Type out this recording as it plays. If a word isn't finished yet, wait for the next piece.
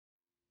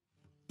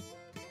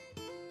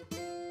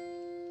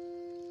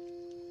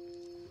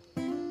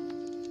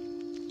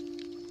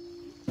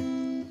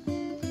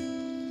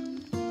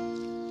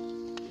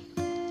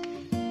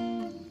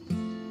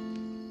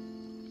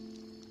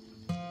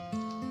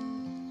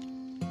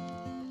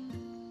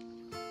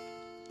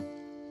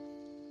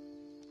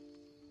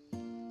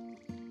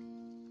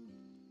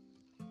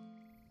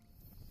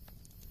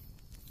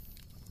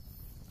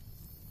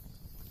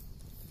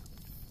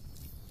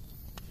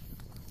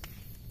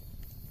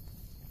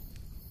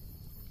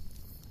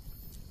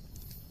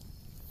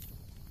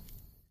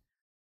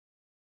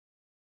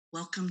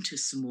Welcome to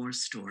some more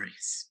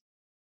stories,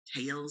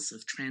 tales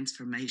of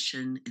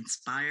transformation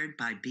inspired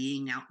by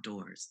being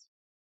outdoors.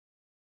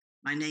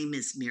 My name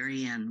is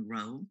Marianne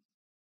Rowe.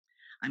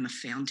 I'm a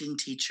founding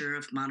teacher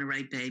of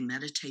Monterey Bay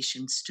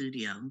Meditation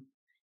Studio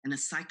and a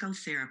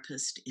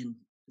psychotherapist in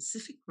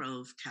Pacific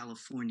Grove,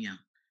 California,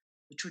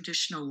 the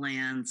traditional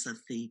lands of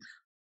the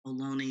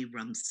Ohlone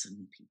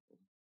Rumsen people.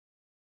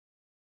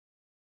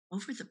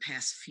 Over the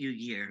past few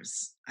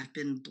years, I've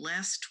been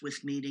blessed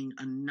with meeting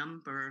a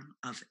number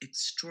of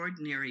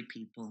extraordinary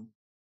people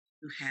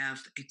who have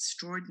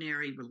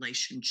extraordinary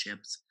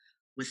relationships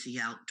with the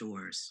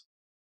outdoors,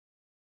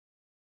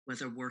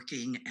 whether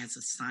working as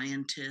a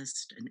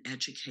scientist, an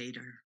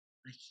educator,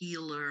 a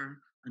healer,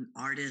 an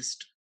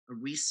artist, a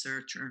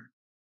researcher,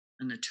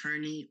 an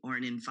attorney, or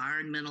an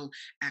environmental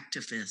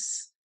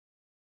activist.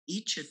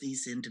 Each of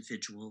these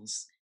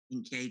individuals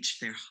engage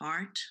their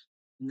heart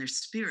and their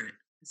spirit,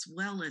 as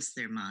well as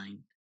their mind,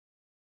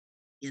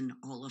 in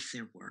all of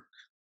their work.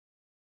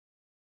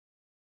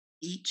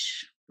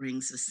 Each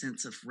brings a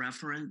sense of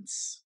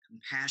reverence,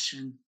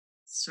 compassion,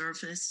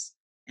 service,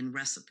 and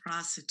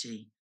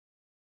reciprocity,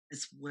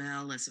 as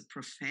well as a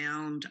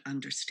profound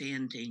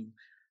understanding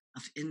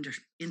of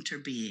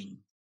interbeing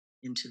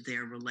into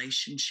their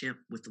relationship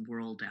with the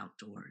world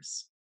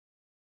outdoors.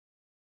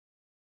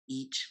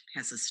 Each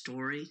has a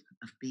story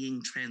of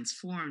being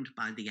transformed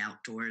by the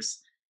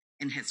outdoors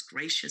and has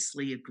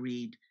graciously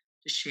agreed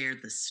to share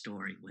this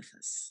story with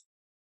us.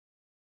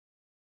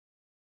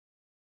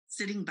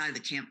 Sitting by the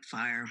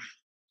campfire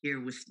here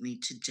with me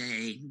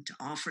today to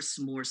offer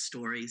some more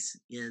stories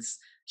is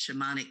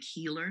shamanic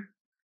healer,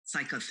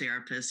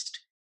 psychotherapist,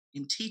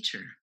 and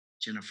teacher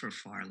Jennifer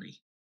Farley.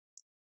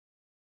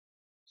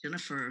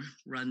 Jennifer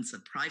runs a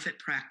private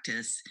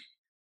practice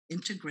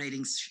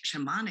integrating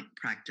shamanic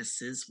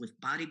practices with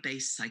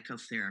body-based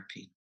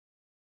psychotherapy.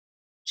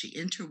 She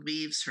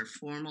interweaves her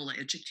formal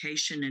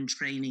education and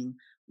training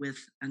with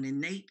an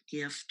innate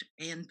gift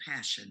and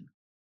passion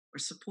for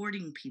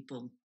supporting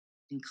people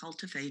in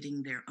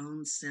cultivating their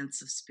own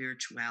sense of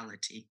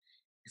spirituality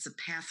as a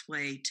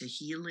pathway to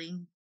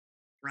healing,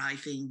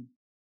 thriving,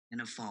 and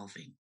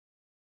evolving.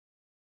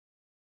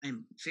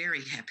 I'm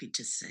very happy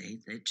to say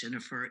that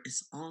Jennifer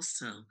is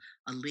also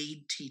a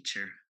lead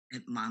teacher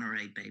at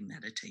Monterey Bay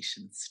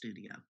Meditation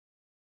Studio.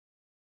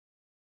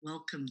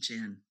 Welcome,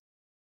 Jen.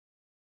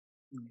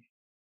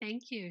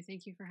 Thank you.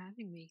 Thank you for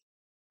having me.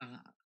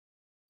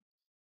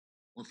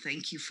 Well,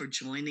 thank you for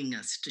joining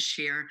us to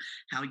share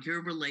how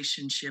your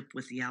relationship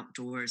with the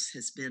outdoors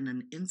has been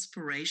an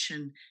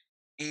inspiration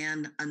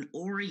and an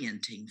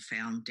orienting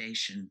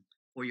foundation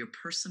for your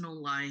personal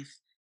life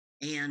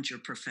and your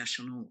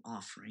professional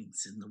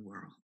offerings in the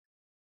world.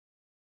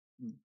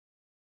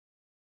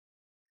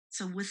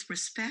 So, with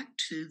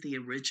respect to the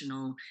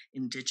original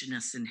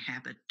indigenous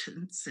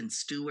inhabitants and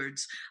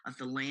stewards of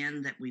the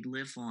land that we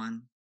live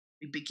on,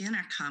 we begin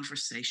our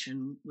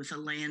conversation with a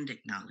land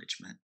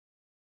acknowledgement.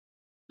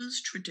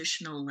 Whose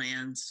traditional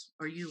lands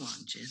are you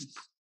on, Jen?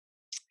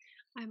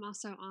 I'm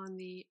also on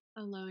the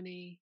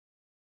Ohlone,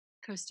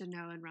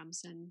 Costano, and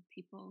Rumsen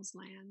people's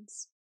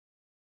lands.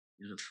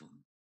 Beautiful.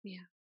 Yeah.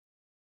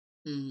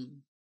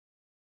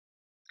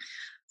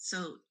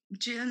 So,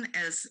 Jen,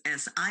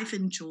 as I've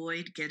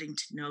enjoyed getting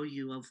to know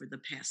you over the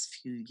past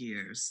few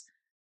years,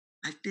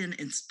 I've been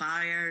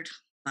inspired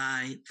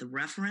by the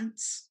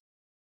reverence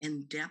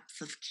and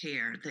depth of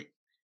care that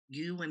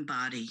you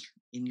embody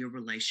in your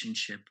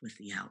relationship with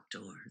the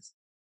outdoors.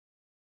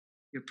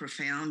 Your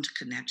profound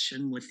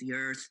connection with the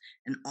earth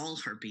and all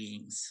her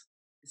beings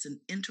is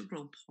an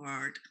integral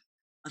part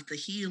of the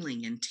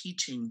healing and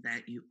teaching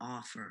that you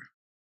offer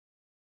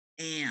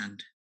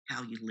and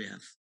how you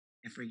live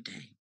every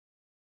day.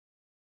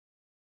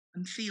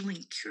 I'm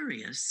feeling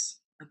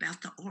curious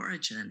about the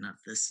origin of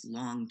this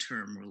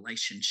long-term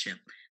relationship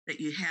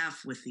that you have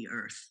with the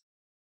earth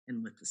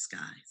and with the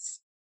skies.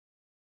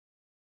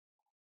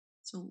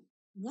 So,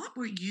 what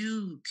were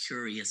you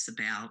curious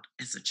about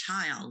as a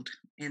child,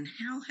 and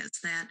how has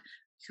that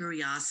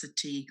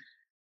curiosity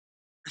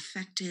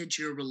affected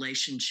your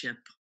relationship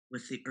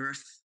with the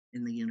earth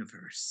and the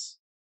universe?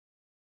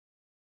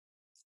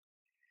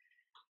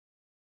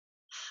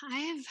 I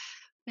have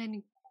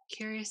been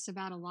curious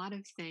about a lot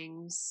of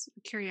things.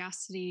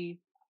 Curiosity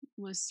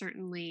was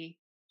certainly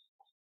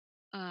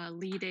a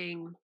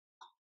leading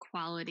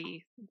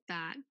quality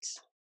that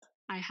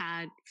I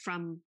had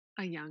from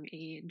a young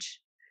age.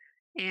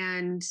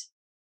 And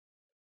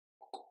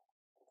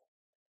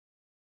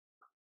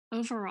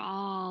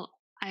overall,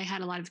 I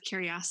had a lot of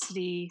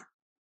curiosity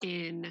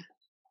in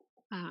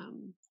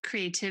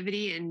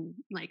creativity and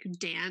like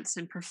dance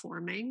and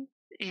performing,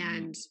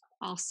 and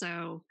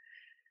also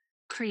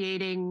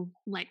creating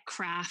like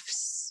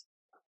crafts,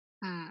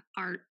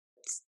 art,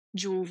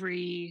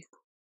 jewelry,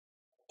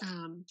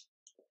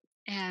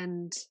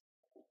 and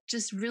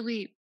just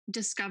really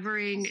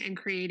discovering and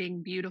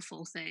creating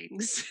beautiful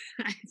things.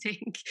 I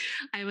think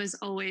I was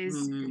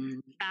always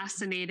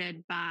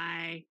fascinated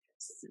by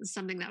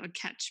something that would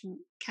catch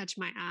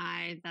my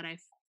eye that I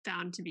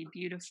found to be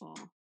beautiful,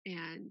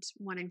 and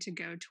wanting to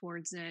go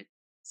towards it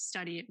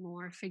study it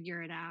more,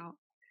 figure it out.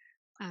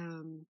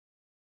 Um,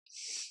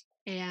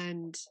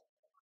 and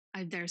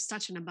there's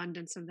such an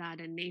abundance of that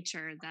in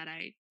nature that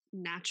I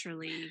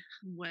naturally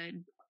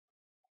would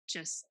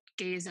just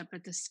gaze up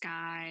at the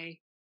sky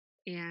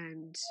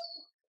and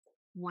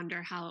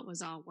wonder how it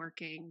was all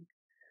working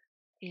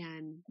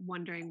and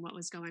wondering what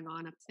was going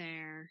on up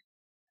there,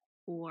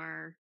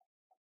 or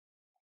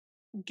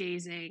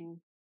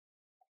gazing,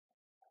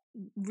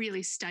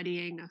 really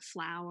studying a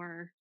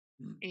flower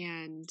Mm.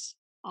 and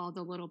all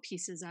the little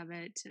pieces of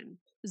it, and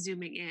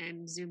zooming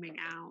in, zooming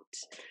out,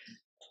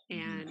 Mhm.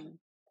 and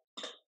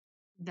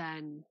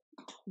then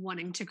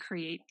wanting to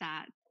create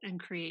that and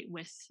create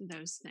with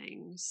those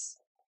things.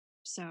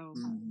 So,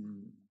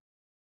 Mhm.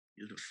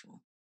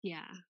 Beautiful.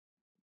 yeah.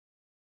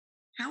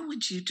 How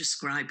would you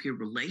describe your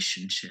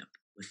relationship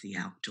with the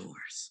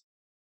outdoors?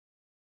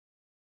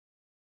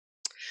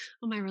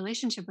 Well, my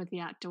relationship with the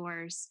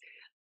outdoors,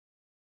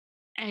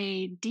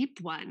 a deep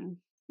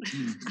one.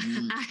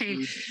 Mhm.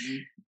 I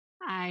Mhm.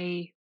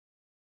 I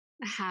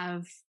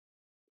have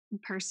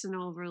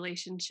personal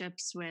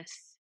relationships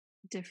with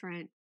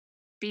different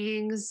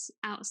beings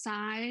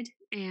outside,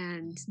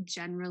 and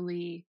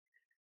generally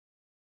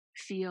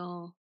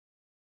feel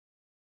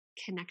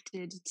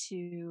connected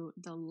to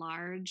the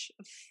large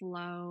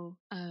flow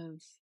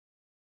of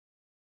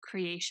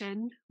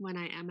creation when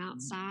I am Mhm.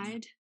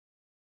 outside.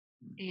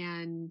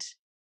 And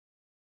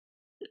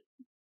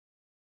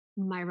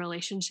my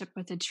relationship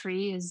with a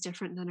tree is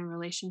different than a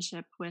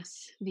relationship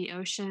with the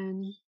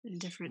ocean, and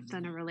different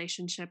than a Mhm.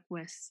 relationship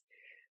with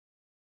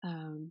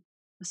um,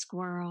 a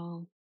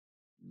squirrel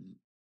Mhm.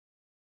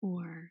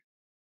 or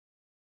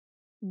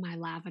my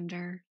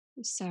lavender.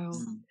 So,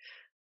 Mhm.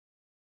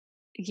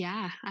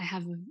 yeah, I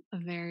have a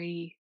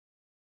very,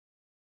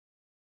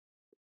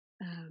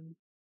 um,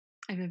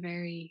 I have a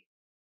very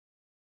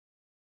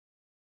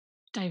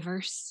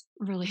diverse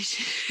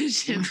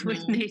relationship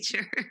with Mhm.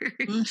 nature.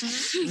 Mhm.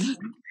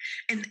 Mhm.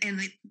 And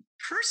the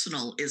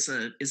personal is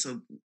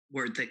a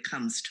word that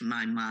comes to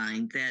my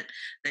mind, that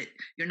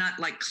you're not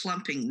like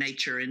clumping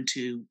nature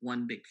into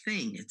one big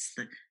thing. It's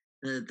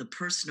the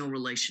personal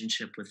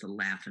relationship with the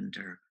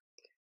lavender,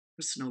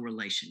 personal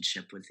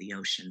relationship with the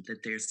ocean,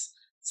 that there's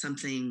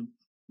something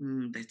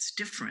that's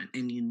different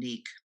and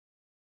unique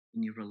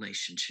in your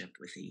relationship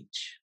with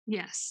each.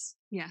 Yes,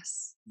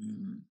 yes.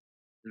 Mm,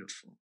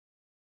 beautiful.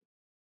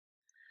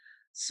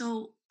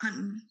 So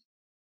I'm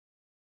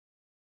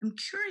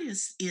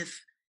curious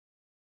if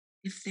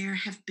there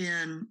have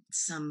been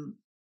some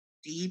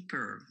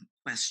deeper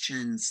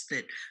questions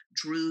that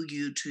drew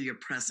you to your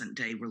present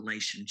day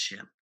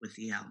relationship with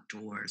the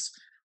outdoors.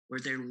 Were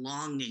there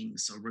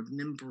longings or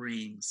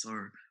rememberings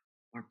or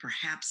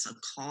perhaps a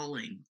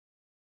calling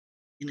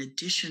in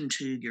addition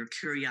to your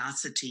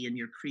curiosity and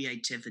your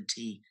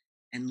creativity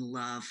and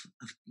love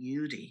of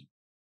beauty?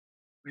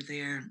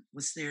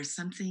 Was there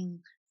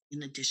something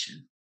in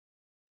addition?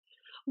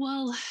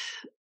 Well,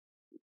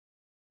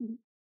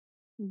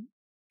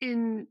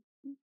 in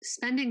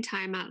spending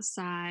time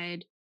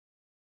outside,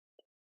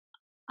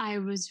 I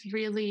was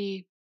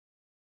really,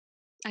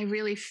 I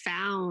really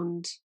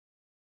found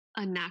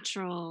a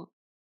natural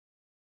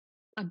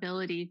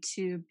ability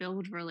to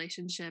build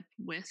relationship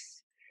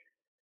with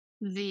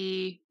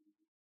the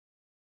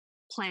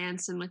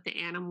plants and with the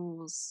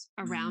animals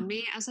around Mm,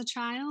 me as a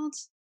child.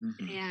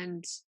 mhm,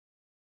 And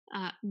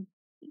uh,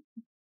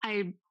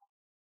 I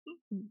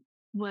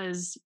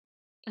was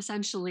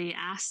essentially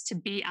asked to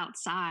be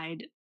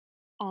outside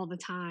all the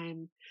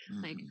time.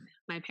 Like, mhm,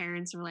 my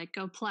parents were like,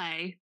 go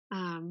play,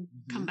 come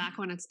mhm, back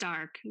when it's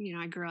dark.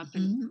 I grew up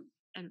in mhm,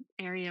 an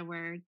area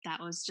where that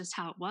was just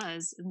how it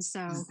was. And so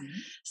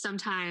mhm,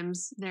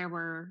 sometimes there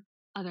were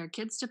other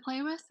kids to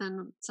play with,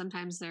 and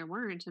sometimes there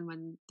weren't. And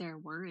when there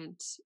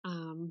weren't,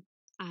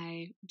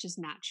 I just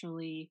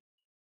naturally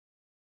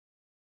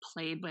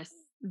played with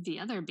the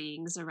other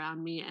beings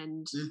around me.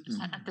 And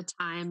at mhm, the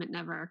time, it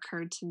never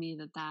occurred to me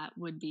that that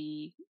would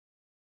be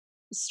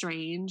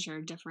strange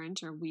or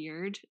different or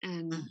weird.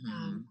 And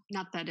mhm,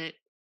 not that it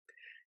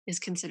is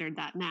considered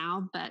that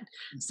now, but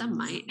some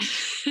might.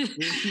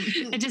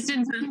 mhm, It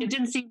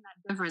didn't seem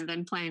that different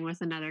than playing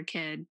with another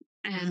kid.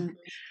 mhm,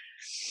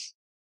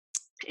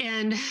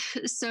 And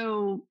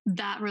so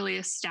that really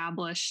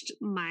established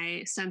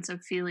my sense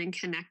of feeling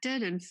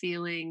connected and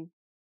feeling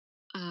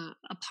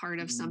a part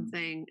of mhm,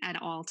 something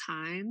at all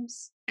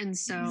times. And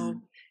so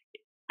mhm,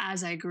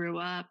 as I grew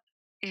up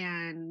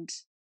and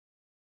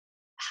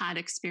had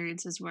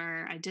experiences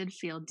where I did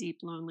feel deep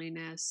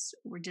loneliness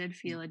or did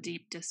feel a mhm,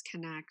 deep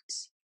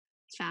disconnect,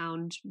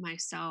 found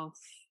myself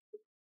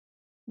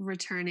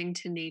returning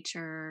to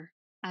nature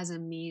as a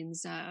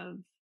means of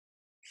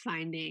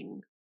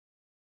finding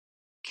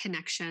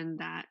connection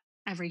that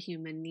every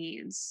human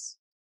needs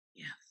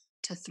yes.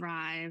 to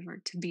thrive or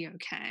to be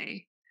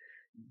okay.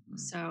 Mhm,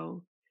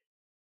 So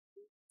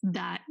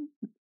that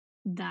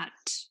that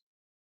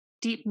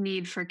deep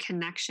need for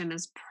connection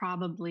is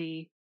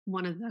probably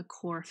one of the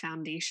core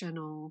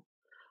foundational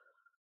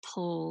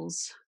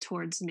pulls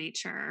towards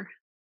nature.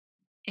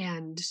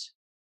 And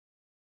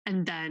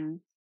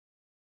then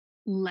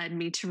led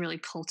me to really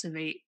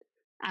cultivate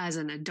as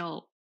an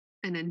adult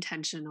an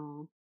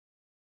intentional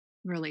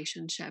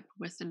relationship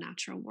with the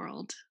natural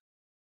world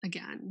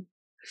again.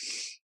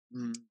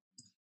 Mm,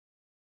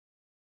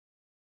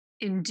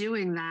 In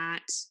doing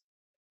that,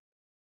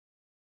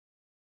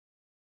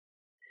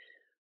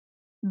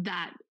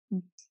 that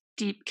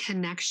deep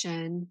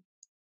connection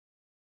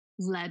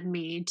led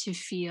me to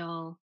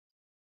feel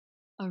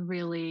a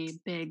really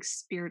big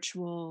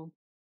spiritual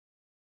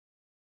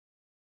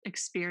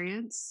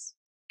experience.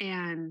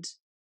 And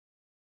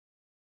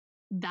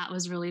that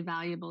was really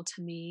valuable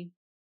to me.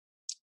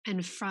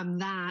 And from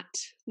that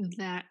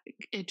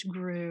it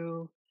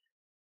grew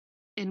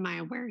in my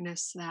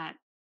awareness that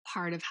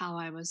part of how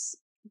I was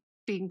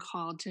being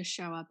called to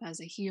show up as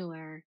a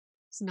healer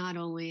is not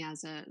only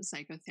as a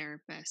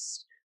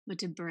psychotherapist, but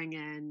to bring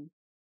in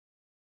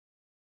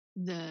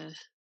the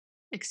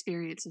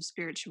experience of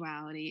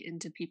spirituality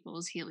into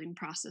people's healing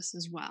process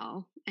as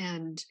well.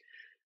 And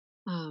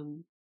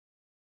um,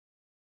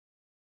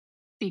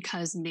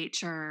 because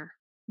nature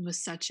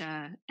was such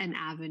an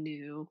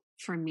avenue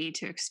for me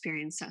to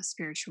experience that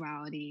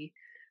spirituality,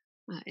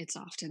 it's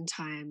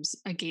oftentimes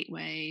a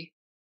gateway,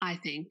 I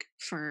think,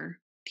 for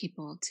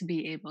people to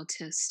be able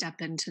to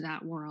step into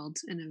that world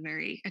in a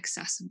very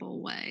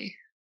accessible way.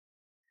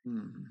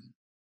 mm,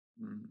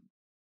 mm,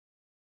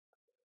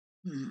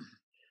 mm.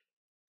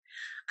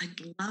 I'd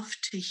love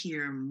to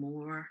hear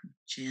more,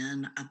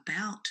 Jen,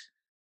 about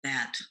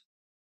that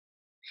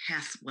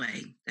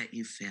pathway that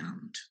you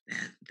found.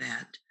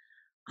 That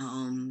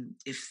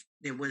if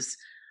there was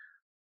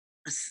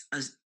a,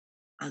 s-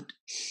 a,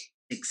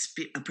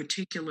 a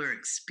particular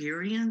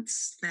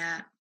experience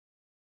that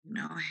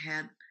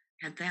had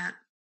that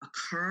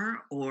occur,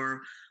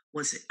 or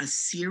was it a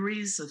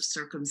series of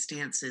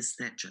circumstances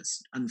that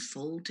just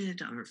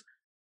unfolded, or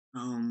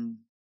um,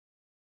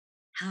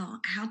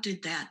 how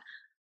did that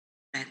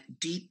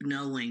deep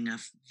knowing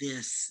of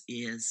this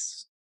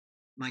is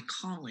my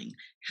calling,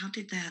 how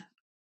did that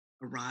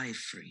arrive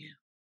for you?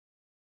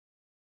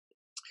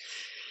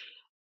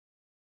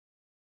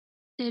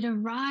 It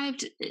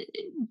arrived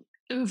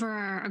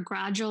over a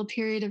gradual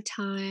period of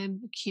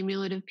time, a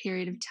cumulative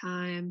period of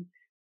time,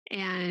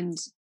 and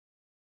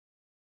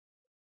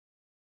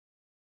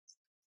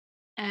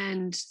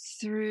and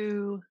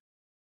through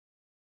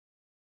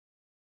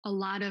a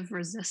lot of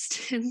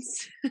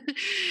resistance.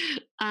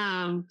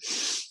 um,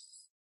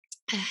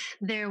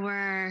 there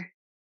were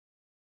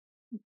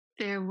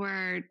there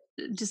were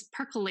just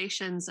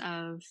percolations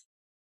of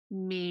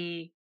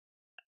me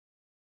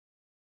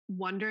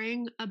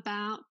wondering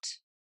about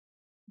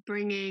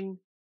bringing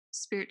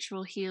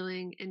spiritual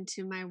healing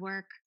into my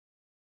work,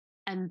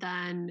 and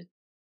then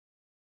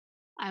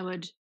I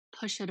would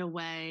push it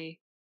away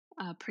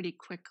pretty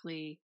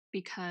quickly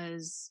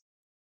because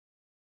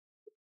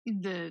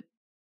the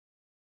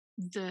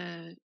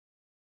the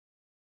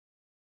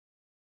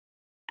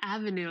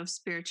avenue of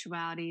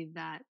spirituality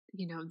that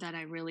that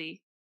I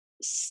really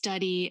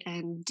study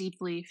and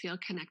deeply feel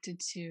connected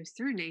to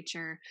through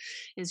nature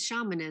is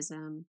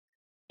shamanism.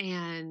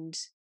 And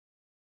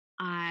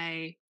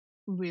I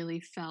really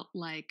felt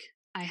like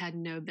I had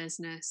no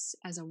business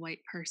as a white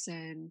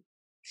person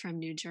from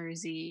New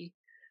Jersey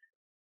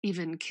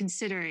even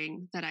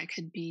considering that I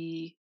could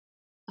be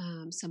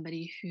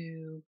somebody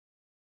who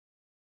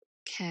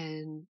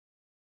can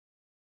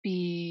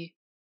be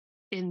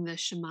in the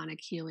shamanic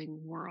healing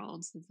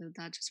world.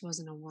 That just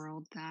wasn't a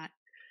world that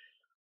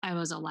I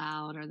was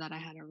allowed or that I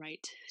had a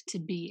right to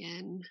be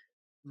in.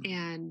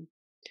 Mhm.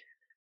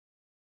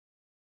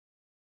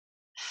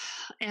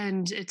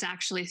 And it's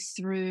actually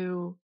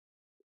through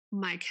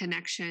my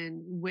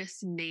connection with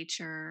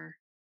nature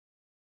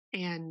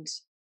and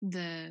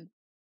the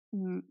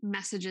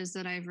messages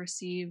that I've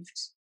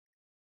received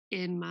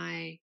in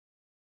my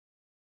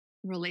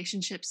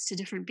relationships to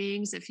different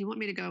beings. If you want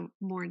me to go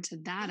more into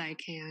that, I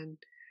can.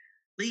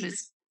 But it's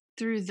Please.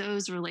 through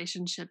those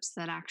relationships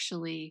that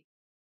actually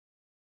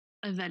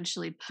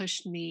eventually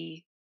pushed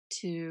me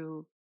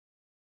to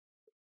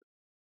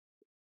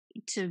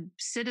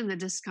sit in the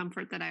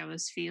discomfort that I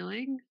was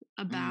feeling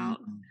about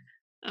Mm,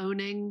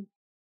 owning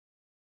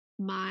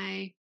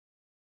my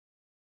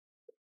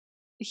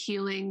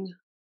healing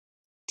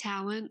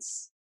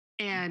talents,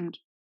 and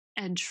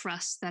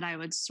trust that I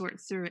would sort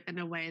through it in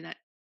a way that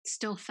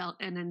still felt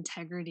an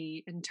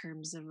integrity in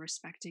terms of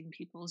respecting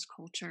people's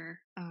culture.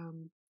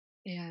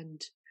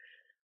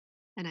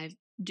 And I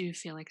do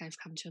feel like I've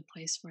come to a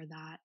place where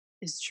that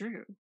is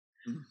true.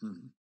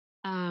 mhm.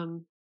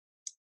 Um,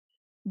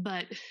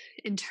 but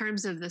in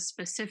terms of the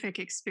specific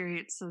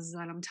experiences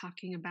that I'm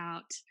talking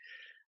about,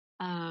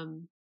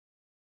 um,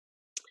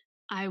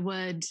 I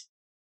would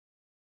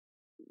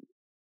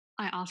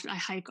I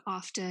hike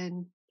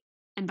often,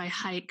 and by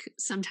hike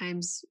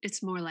sometimes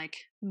it's more like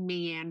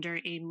meander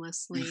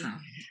aimlessly,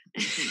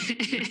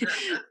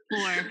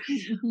 or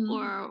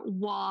Mhm.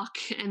 walk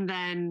and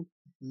then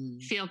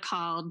Mm, feel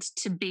called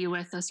to be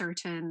with a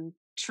certain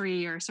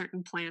tree or a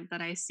certain plant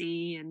that I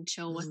see and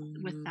chill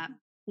mhm,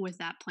 with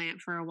that plant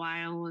for a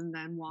while and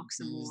then walk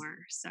some mhm, more.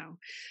 So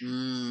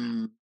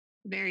mm.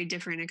 very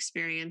different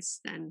experience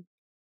than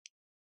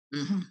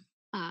Hmm.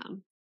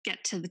 um,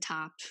 get to the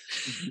top,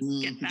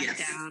 get Hmm. back Yes.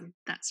 down,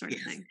 that sort of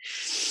Yes. thing.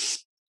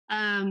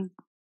 Um,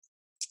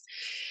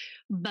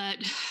 but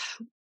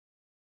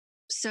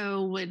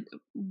so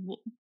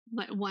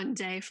one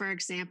day, for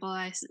example,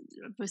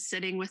 was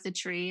sitting with a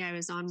tree. I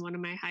was on one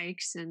of my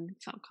hikes and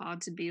felt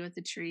called to be with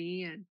the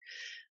tree,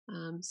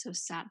 and so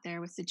sat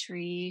there with the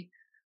tree,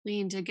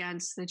 leaned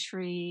against the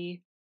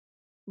tree,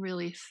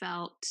 really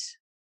felt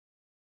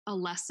a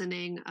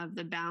lessening of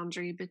the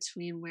boundary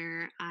between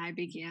where I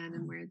began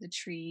and where the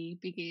tree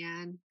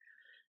began,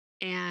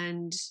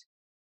 and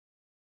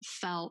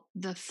felt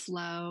the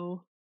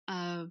flow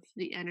of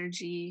the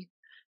energy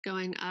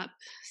going up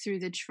through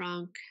the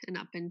trunk and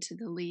up into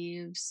the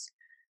leaves,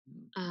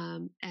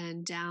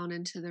 and down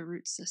into the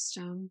root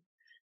system,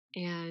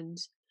 and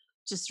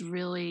just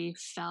really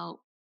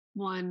felt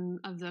one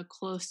of the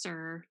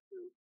closer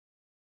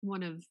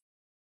one of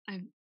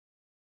I've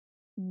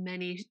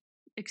many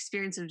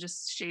experience of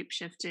just shape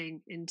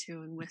shifting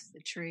into and with the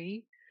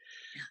tree,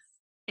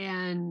 Yes.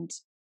 and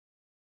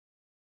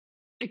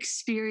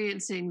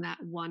experiencing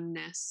that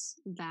oneness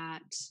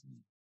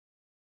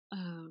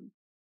um,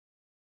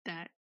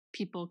 that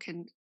people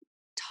can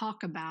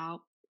talk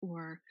about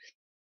or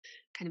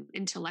kind of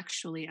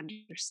intellectually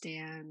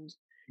understand,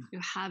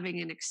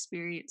 having an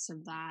experience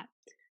of that.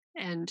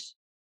 And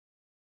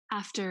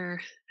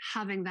after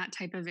having that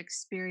type of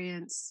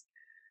experience,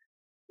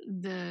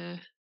 the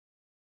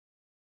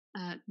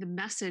the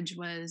message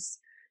was,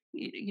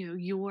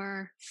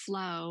 your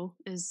flow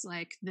is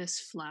like this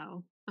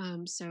flow.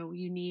 So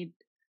you need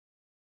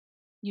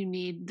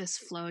this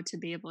flow to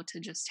be able to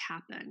just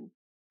happen.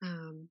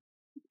 Um,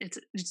 it's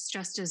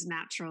just as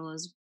natural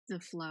as the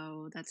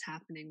flow that's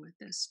happening with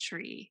this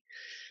tree.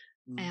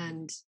 Hmm.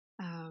 And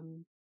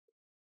um,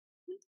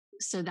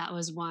 so that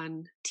was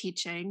one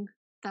teaching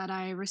that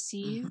I Hmm.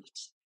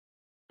 received.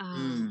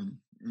 Um,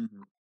 Hmm.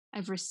 Hmm.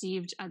 I've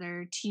received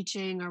other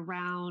teaching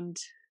around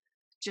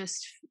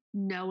just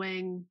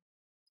knowing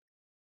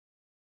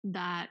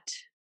that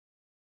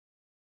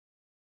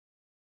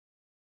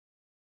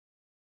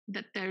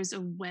there's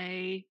a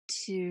way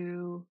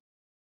to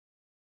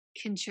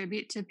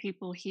contribute to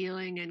people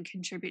healing and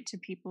contribute to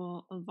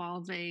people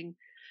evolving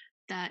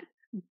that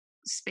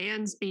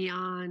spans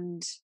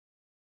beyond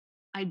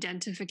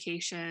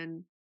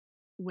identification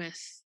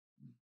with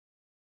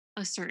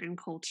a certain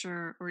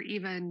culture or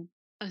even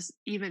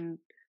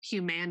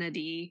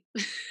humanity.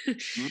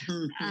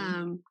 Hmm.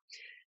 um,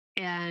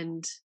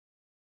 and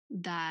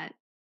that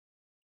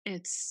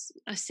it's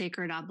a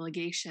sacred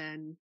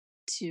obligation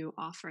to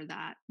offer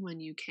that when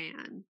you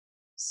can.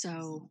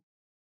 So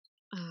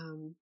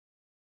um,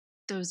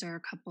 those are a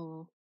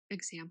couple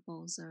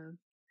examples of,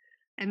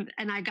 and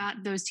I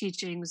got those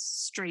teachings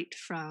straight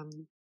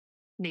from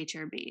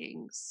nature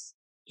beings,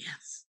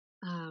 Yes.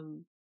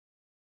 um,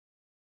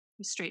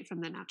 straight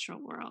from the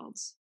natural world.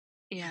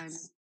 And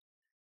Yes.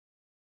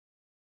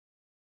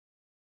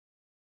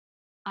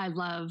 I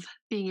love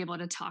being able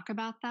to talk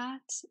about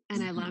that.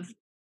 And I love Hmm.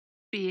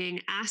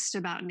 being asked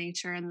about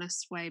nature in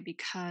this way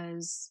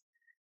because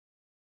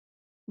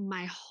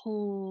my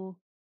whole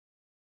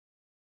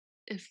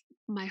if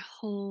my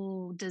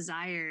whole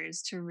desire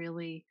is to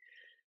really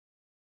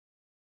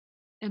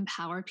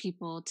empower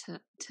people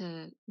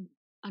to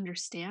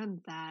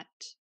understand that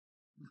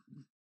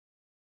Hmm.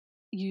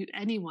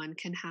 anyone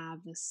can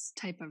have this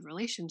type of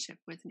relationship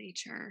with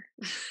nature.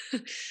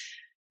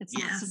 It's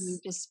not something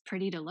Yes. just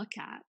pretty to look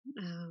at.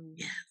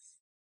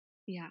 Yes.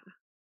 Yeah.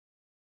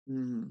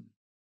 Mm.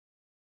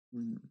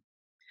 Mm.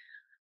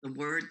 The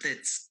word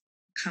that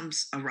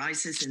comes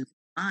arises in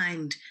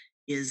mind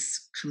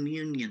is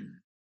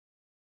communion.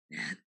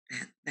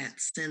 That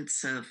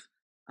sense of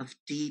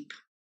deep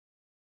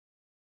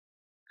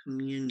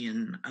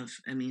communion of,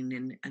 I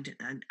mean, and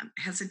I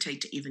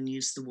hesitate to even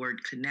use the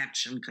word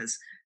connection because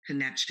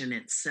connection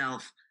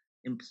itself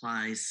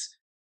implies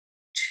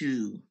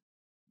two,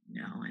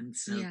 and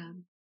so Yeah.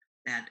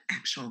 that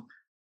actual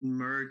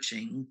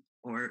merging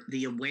or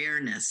the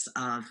awareness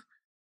of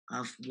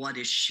what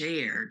is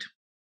shared,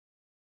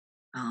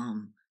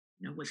 um,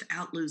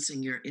 without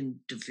losing your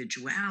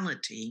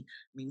individuality.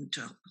 I mean,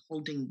 to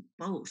holding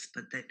both,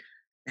 but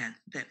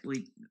that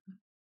we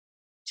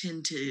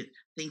tend to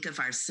think of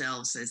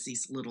ourselves as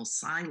these little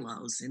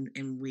silos,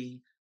 and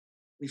we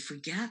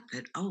forget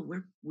that,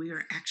 oh, we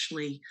are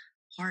actually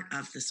part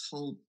of this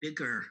whole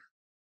bigger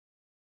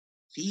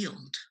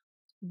field.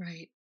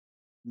 Right.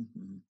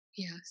 Hmm.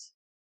 Yes.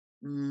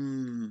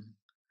 Mm.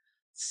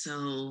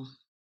 So,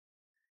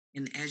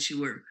 and as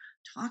you were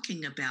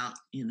talking about,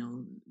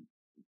 your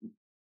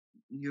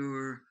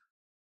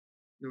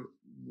your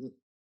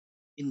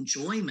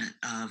enjoyment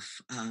of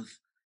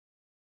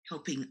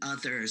helping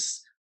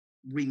others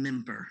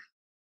remember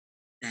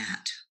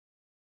that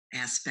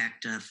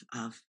aspect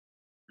of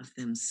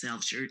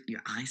themselves,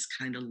 your eyes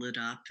kind of lit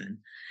up, and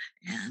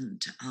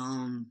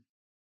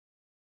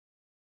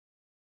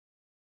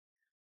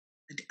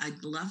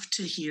I'd love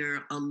to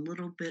hear a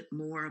little bit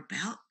more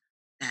about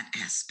that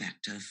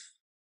aspect of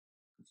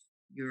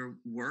your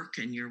work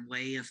and your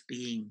way of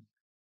being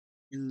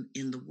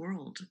in the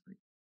world.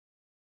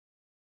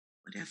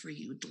 Whatever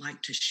you'd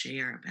like to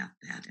share about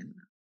that, and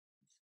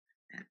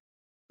that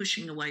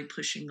pushing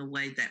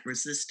away that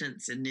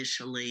resistance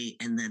initially,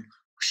 and then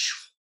whoosh,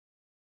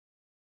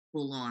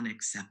 full on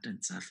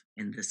acceptance of,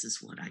 and this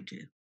is what I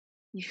do.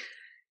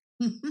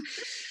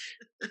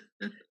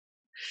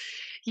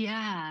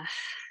 Yeah.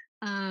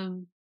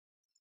 Um,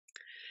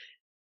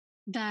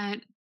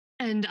 that,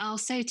 and I'll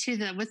say too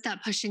that with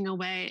that pushing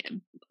away,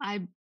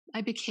 I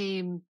I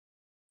became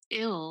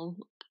ill.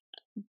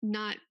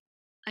 Not,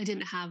 I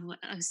didn't have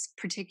a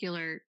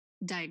particular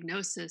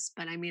diagnosis,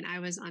 but I mean, I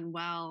was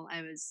unwell.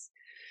 I was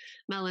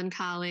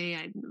melancholy.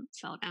 I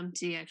felt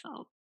empty. I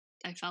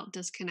felt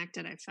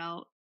disconnected. I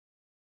felt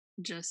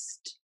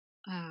just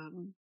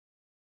um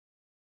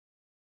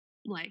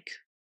like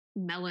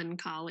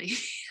melancholy.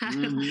 I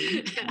don't-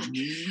 Mhm,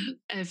 mhm,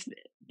 if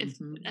if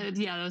mhm,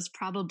 yeah, that was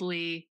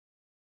probably,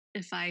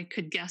 if I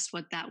could guess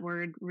what that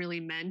word really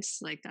meant,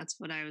 like that's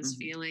what I was mhm,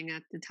 feeling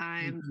at the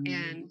time. mhm,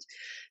 And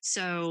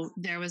so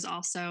there was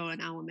also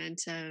an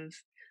element of,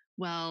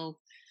 well,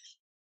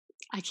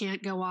 I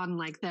can't go on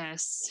like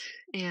this.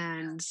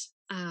 And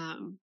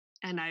um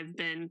and I've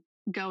been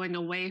going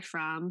away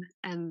from,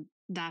 and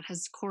that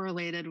has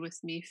correlated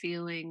with me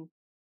feeling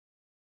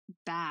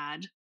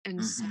bad. And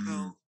mhm,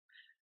 so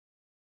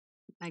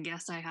I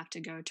guess I have to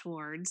go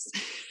towards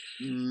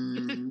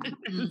mhm,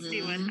 and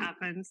see what mhm,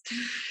 happens.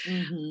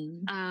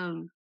 mhm,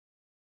 Um,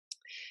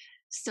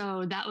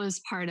 so that was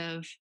part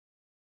of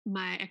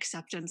my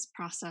acceptance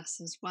process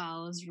as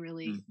well, is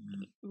really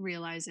mhm,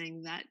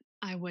 realizing that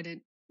I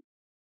wouldn't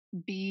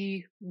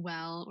be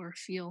well or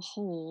feel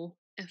whole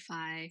if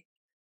I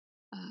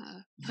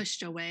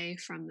pushed away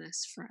from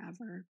this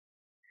forever.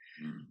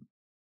 mhm,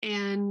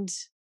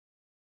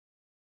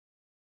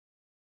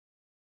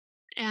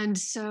 And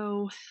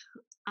so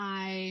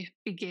I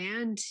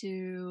began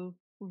to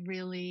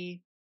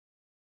really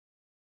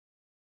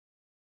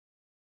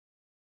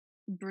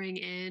bring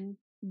in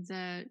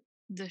the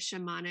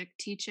shamanic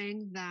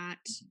teaching that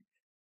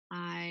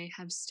I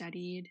have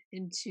studied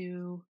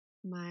into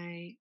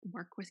my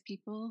work with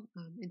people,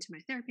 into my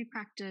therapy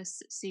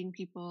practice, seeing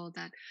people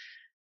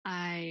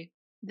I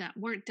that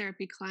weren't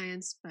therapy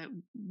clients but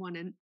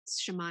wanted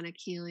shamanic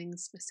healing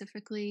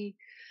specifically,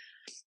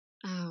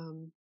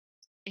 um,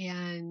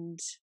 and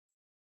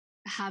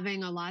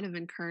having a lot of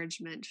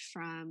encouragement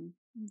from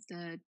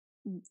the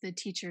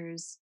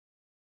teachers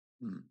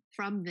mhm,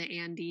 from the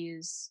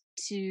Andes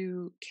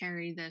to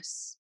carry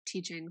this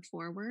teaching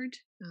forward.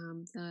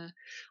 The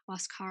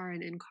Huascar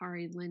and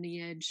Inkari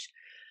lineage,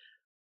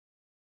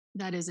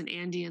 that is an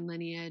Andean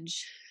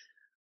lineage,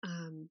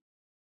 um,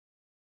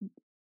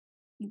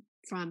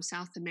 from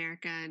South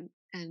America,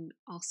 and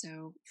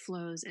also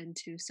flows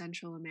into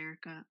Central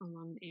America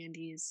along the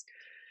Andes.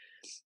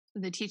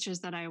 The teachers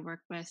that I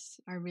work with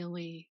are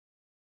really,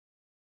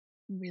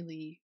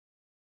 really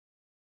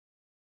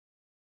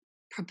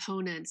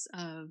proponents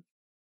of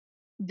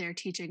their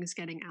teachings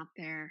getting out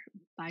there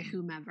by mhm,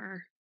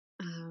 whomever.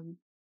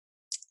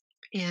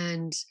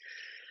 And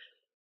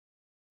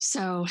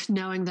so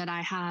knowing that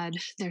I had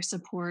their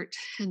support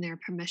and their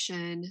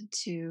permission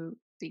to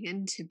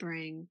begin to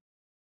bring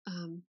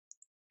um,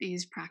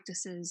 these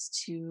practices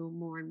to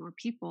more and more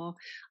people,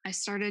 I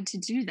started to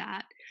do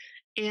that.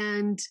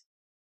 And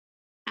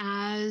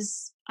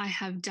as I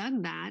have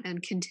done that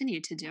and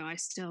continue to do, I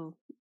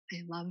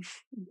love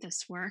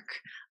this work.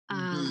 Um,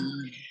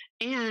 mhm,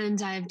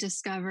 and I've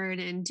discovered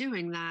in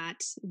doing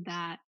that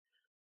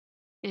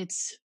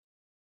it's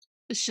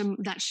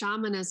that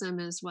shamanism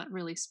is what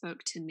really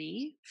spoke to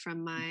me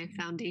from my mhm,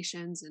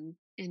 foundations and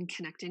in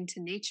connecting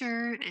to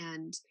nature,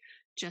 and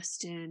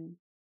just in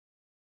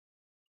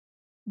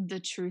the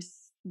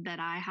truth that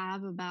I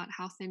have about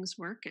how things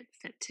work and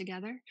fit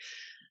together.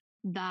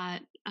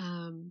 That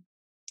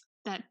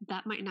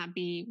that might not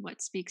be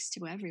what speaks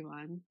to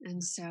everyone,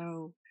 and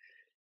so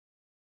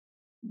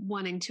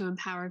wanting to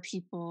empower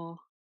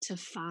people to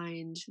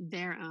find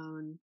their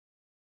own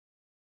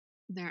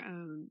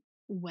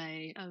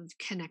way of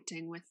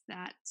connecting with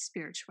that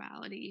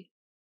spirituality.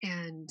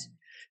 And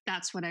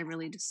that's what I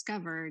really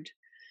discovered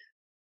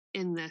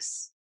in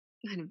this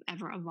kind of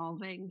ever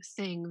evolving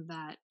thing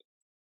that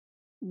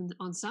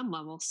on some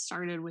level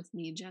started with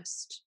me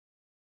just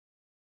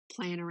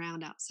playing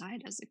around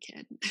outside as a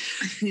kid.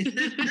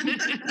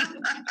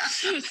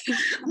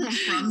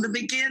 From the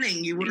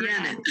beginning, you were in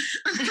Yeah.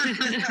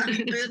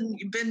 it.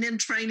 You've been in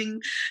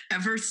training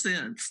ever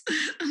since.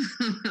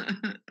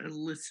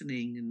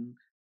 Listening and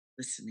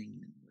listening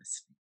and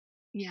listening.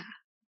 Yeah.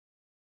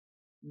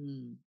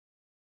 Mm.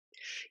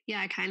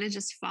 Yeah. I kind of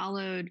just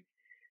followed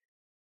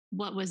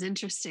what was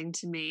interesting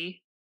to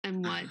me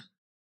and what Uh,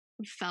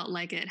 felt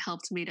like it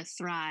helped me to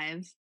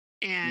thrive,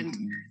 and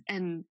mhm,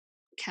 and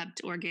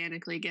kept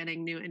organically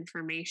getting new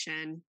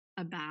information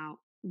about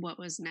what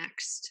was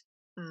next.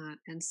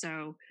 And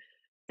so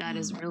that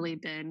has mm, really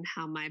been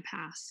how my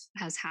path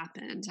has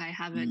happened.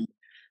 mm,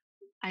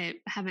 I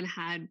haven't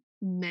had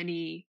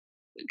many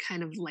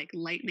kind of like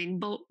lightning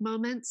bolt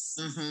moments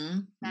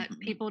Mhm. that Mhm.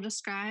 people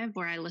describe,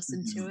 where I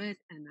listen to Mhm. it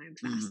and I'm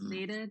Mhm.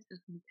 fascinated.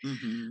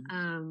 Mhm.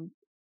 Um,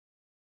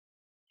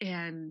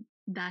 and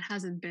that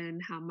hasn't been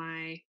how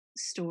my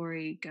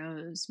story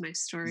goes. My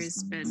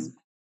story's been Mhm.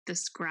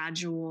 this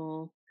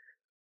gradual,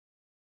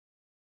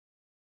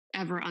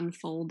 ever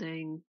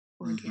unfolding,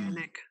 Mhm.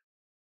 organic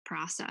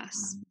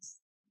process. Mhm.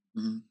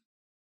 Mhm.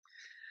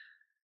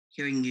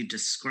 Hearing you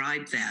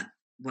describe that,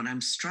 what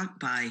I'm struck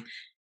by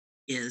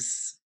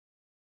is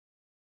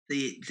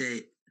the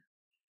the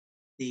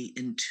the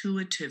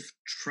intuitive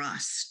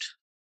trust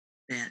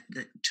that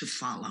to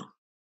follow,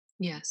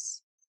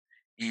 Yes.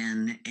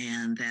 and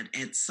that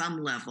at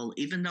some level,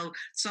 even though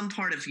some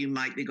part of you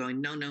might be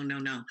going no, no, no,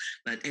 no,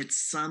 but at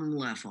some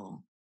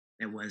level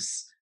there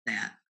was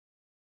that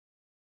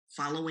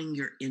following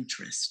your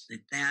interest,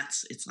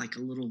 that's it's like a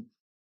little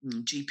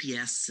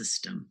GPS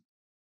system,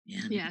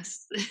 and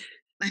Yes.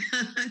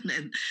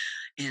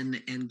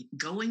 and and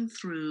going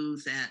through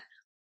that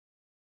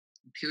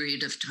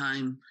period of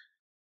time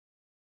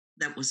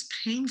that was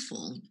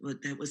painful,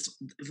 but that was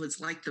it was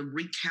like the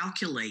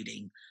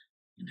recalculating,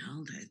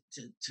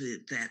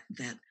 that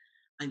that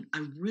I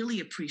really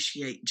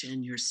appreciate,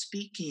 Jen, you're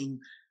speaking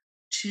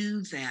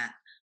to that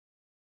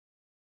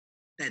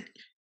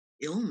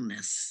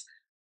illness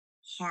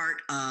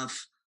part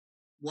of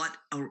what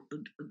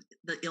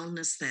the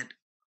illness that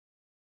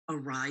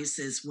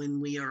arises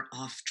when we are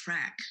off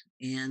track,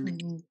 and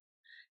Mhm.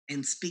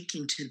 and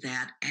speaking to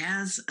that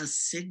as a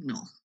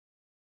signal,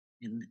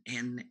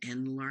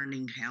 and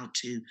learning how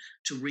to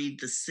read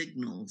the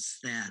signals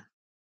that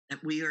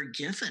we are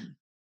given.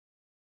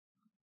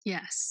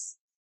 Yes.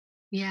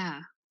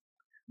 Yeah,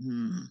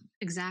 Mm.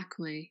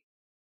 exactly.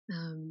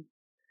 Um,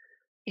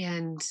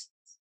 and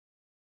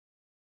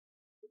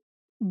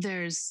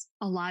there's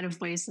a lot of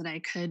ways that I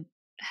could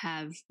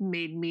have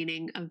made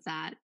meaning of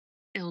that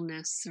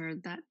illness or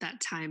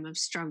that time of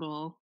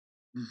struggle.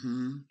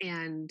 Hmm.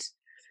 And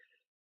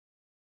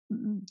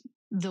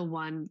the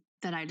one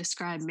that I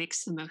described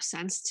makes the most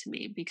sense to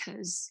me,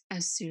 because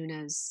as soon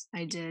as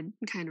I did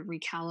kind of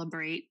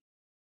recalibrate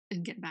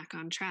and get back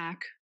on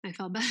track, I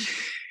felt better.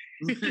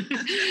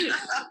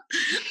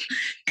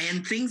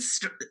 And things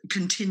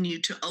continue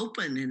to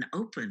open and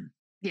open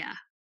Yeah.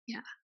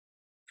 Yeah.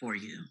 for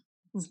you.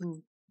 It's like Hmm.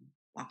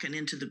 walking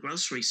into the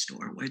grocery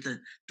store where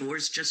the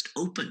doors just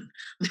open.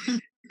 Yeah.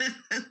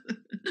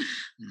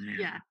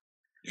 Yeah.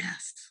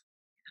 Yes.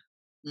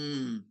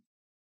 Mm.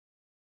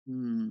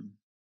 Mm.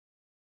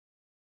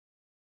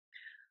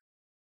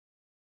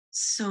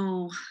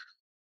 So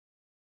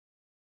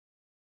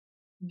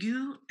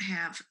you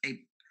have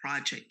a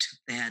project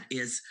that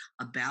is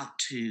about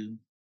to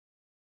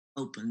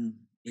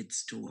open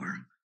its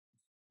door,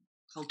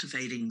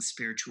 cultivating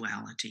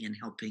spirituality and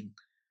helping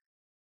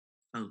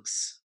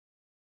folks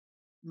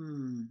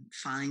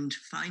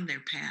find their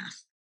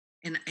path.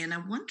 And I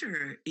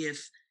wonder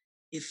if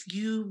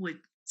you would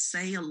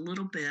say a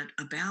little bit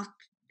about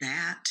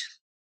that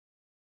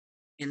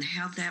and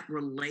how that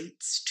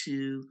relates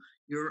to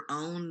your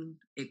own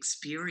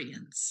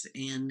experience,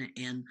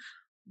 and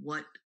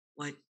what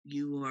what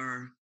you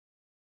are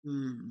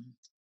mm,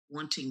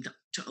 wanting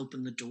to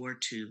open the door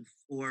to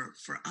for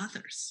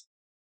others.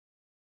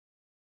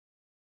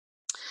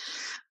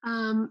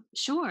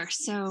 Sure.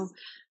 So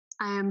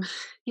I'm,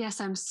 yes,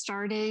 I'm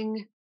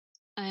starting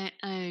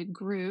a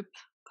group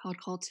called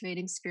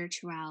Cultivating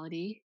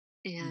Spirituality.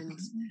 And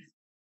Hmm.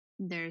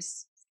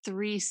 there's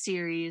 3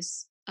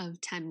 series of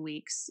 10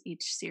 weeks.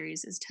 Each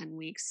series is 10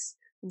 weeks.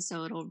 And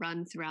so it'll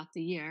run throughout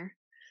the year.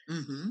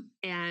 Hmm.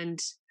 And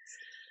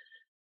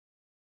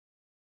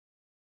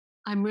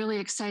I'm really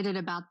excited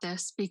about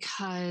this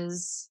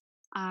because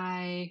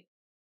I,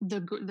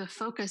 the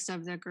focus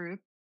of the group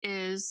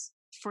is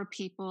for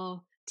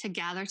people to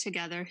gather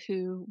together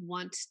who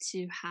want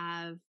to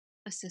have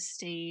a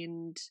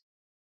sustained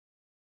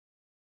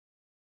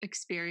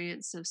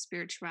experience of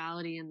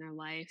spirituality in their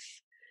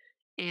life,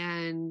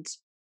 and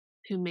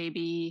who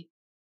maybe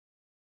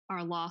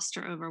are lost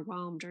or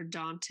overwhelmed or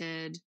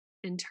daunted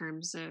in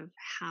terms of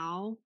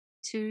how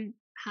to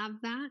have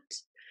that,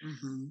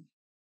 Hmm.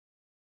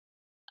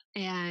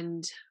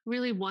 and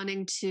really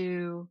wanting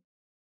to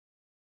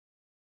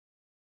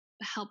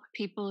help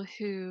people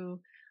who,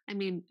 I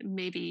mean,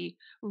 maybe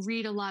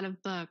read a lot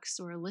of books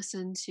or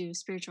listen to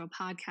spiritual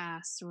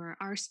podcasts or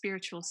are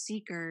spiritual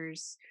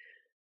seekers,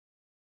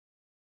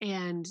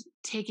 and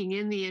taking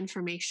in the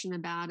information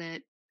about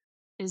it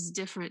is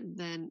different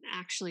than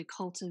actually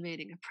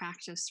cultivating a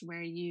practice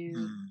where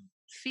you Hmm.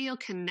 feel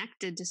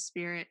connected to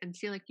spirit and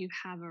feel like you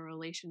have a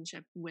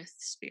relationship with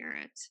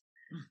spirit.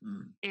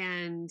 Hmm.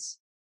 And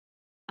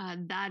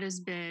that has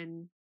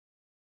been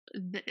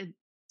the,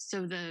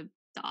 so the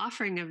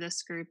offering of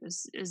this group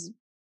is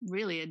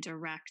really a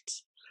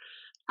direct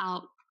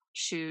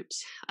outshoot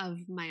of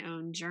my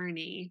own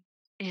journey,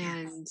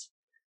 Yes. and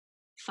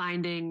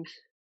finding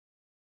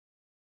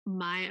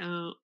my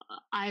own.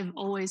 I've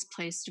always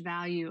placed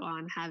value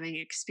on having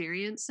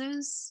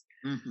experiences,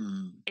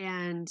 Hmm.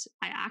 and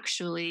I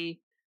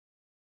actually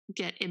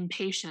get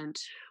impatient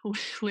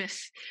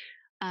with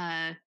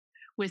uh,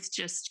 with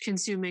just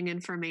consuming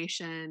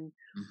information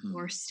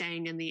or Mhm.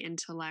 staying in the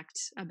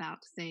intellect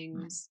about Mm.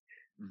 things,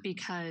 Mhm.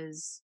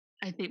 because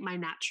I think my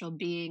natural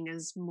being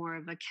is more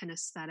of a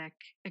kinesthetic,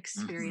 Mhm.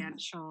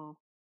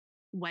 experiential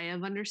way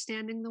of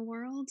understanding the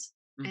world.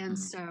 And Mhm.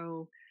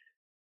 so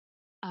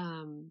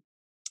um,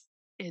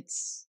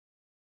 it's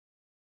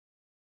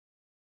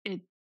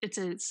it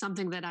it's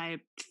something that I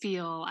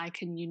feel I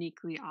can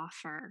uniquely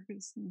offer,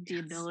 is the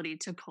Yes. ability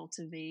to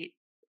cultivate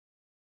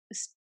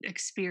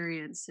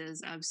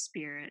experiences of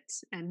spirit,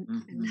 and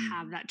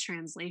have Mhm. that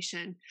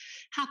translation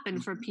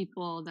happen for Mhm.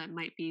 people that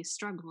might be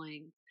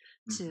struggling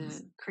to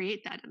Mhm.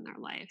 create that in their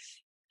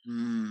life.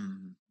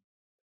 Mm.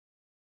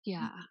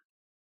 Yeah.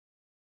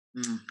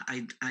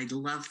 I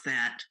love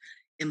that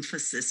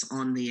emphasis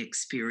on the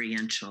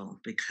experiential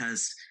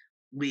because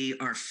we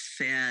are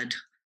fed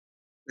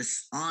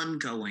this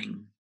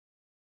ongoing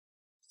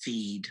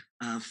feed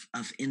of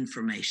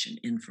information,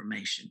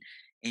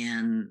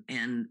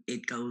 and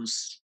it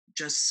goes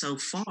just so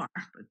far.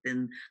 But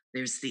then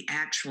there's the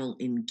actual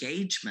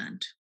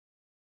engagement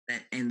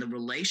that and the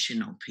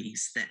relational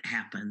piece that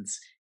happens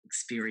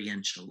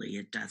experientially.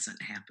 It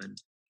doesn't happen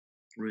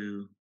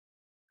through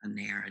a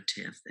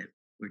narrative that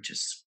we're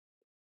just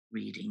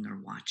reading or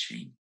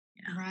watching.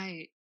 Yeah.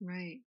 Right,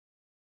 right.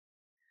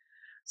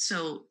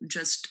 So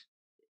just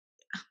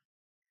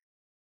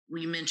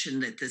we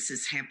mentioned that this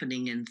is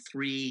happening in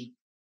three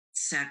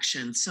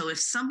sections. So if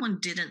someone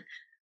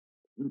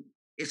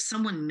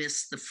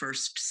missed the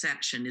first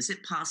section, is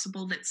it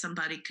possible that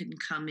somebody can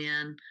come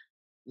in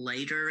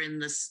later in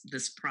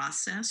this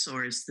process,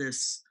 or is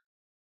this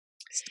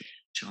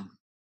special?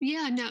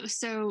 Yeah, no.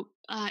 So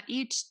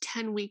each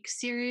 10-week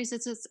series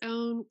is its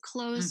own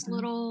closed Hmm.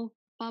 little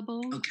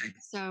bubble. Okay.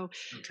 So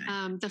Okay.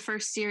 the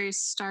first series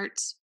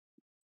starts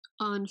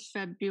on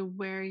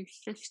February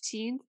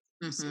 15th,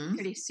 so Hmm.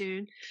 pretty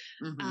soon.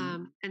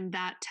 Hmm. And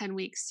that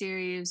 10-week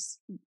series,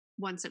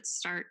 once it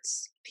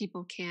starts,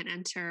 people can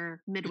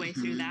enter midway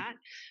through Hmm. that.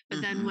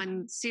 But then Hmm.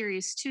 when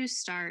series 2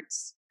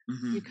 starts,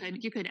 Hmm.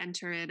 you could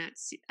enter in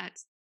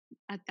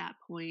at that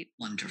point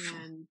Wonderful.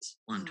 and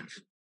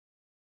Wonderful.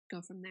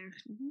 go from there.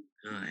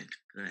 Good.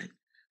 Good.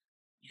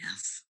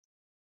 Yes.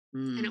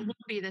 And it Mm.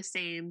 won't be the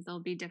same. There'll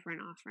be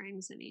different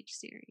offerings in each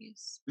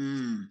series.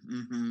 Mm.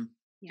 Hmm.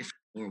 Yeah.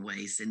 Different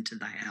doorways into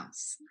the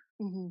house.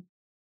 Hmm.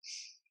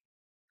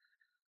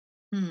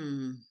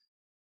 Hmm.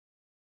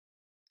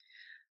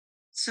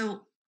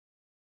 So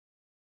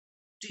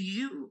do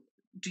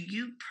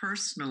you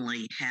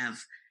personally have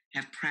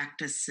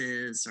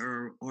practices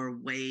or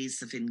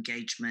ways of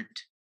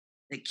engagement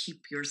that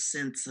keep your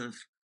sense of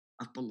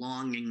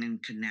belonging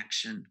and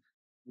connection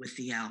with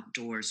the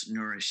outdoors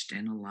nourished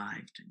and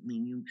alive? I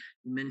mean, you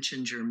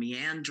mentioned your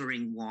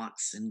meandering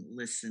walks and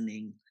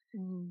listening,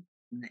 Hmm.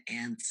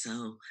 and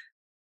so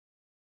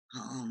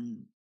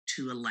um,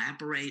 to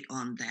elaborate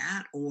on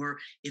that, or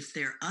if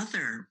there are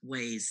other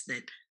ways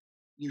that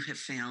you have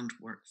found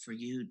work for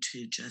you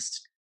to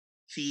just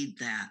feed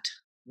that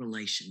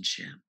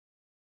relationship.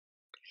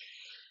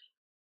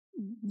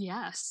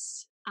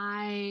 Yes.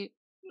 I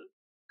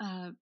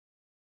uh,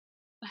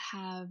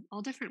 have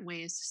all different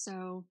ways.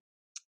 So,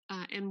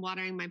 in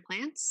watering my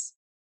plants,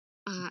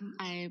 Mhm.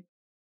 I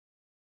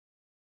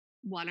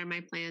water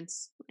my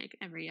plants like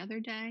every other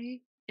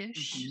day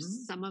ish,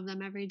 Mhm. some of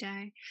them every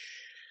day.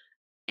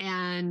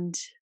 And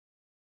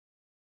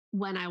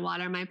when I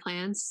water my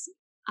plants,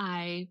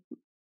 I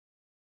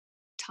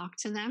talk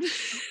to them.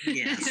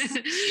 Yes.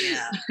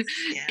 Yes.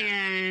 Yeah.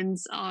 and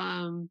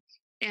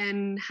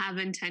and have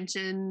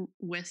intention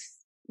with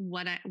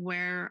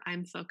where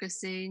I'm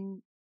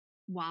focusing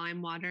while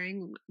I'm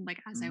watering.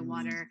 Like as I Mm.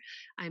 water,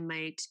 I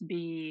might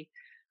be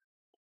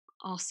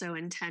also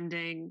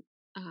intending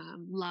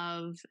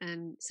love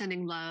and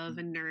sending love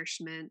and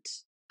nourishment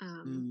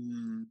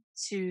um, Mm.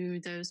 to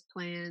those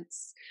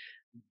plants.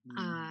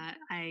 Mhm.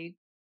 I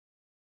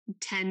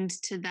tend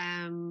to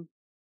them,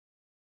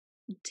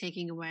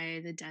 taking away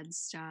the dead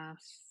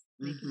stuff,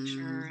 making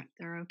sure Mhm.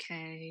 they're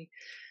okay.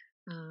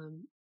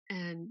 Um,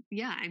 and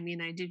yeah, I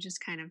mean, I do just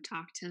kind of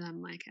talk to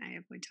them like I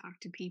would talk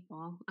to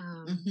people.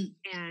 Mhm.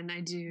 And I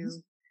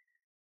do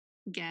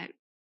get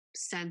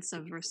sense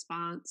of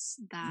response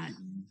that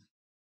Mhm.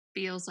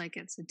 feels like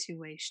it's a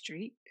two-way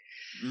street.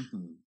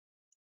 Mhm.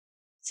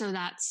 So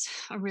that's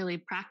a really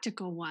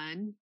practical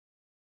one.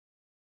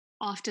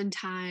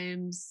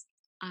 Oftentimes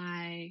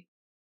I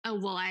oh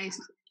well I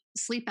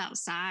sleep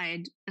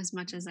outside as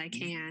much as I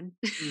can.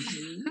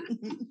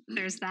 Mhm.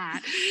 There's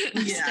that.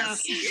 So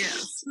Yes.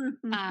 Yes.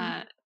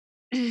 uh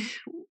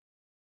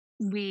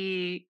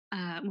we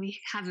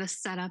have this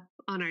set up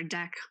on our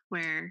deck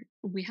where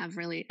we have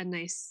really a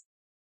nice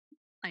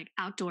like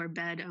outdoor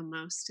bed,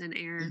 almost an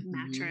air Mhm.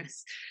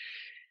 mattress.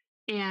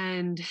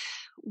 And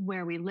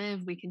where we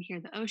live, we can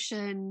hear the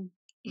ocean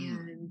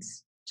and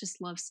Mhm.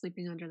 just love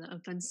sleeping under the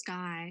open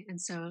sky. And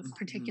so, Mhm.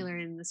 particular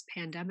in this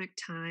pandemic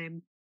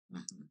time,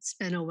 Mhm. it's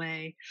been a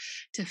way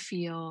to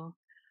feel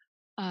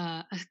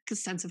a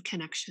sense of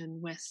connection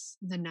with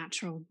the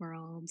natural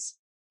world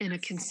in a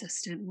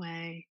consistent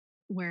way,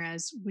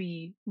 whereas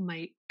we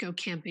might go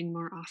camping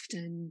more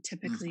often Mhm.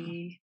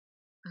 typically.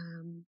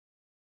 Um,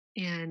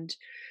 and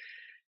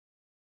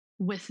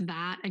with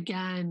that,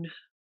 again,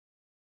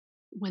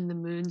 when the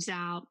moon's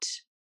out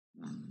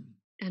Mm.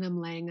 and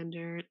I'm laying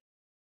under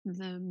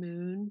the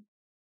moon,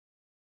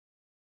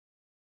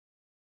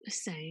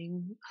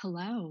 saying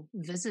hello,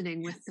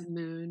 visiting with the Yes.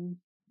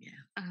 moon,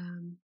 Yeah.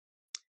 um,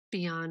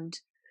 beyond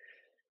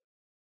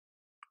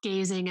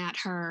gazing at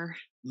her,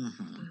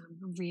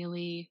 Mhm.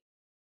 really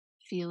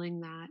feeling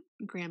that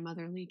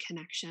grandmotherly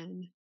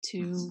connection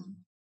to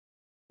Mhm.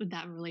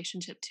 that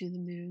relationship to the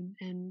moon,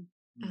 and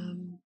Mm.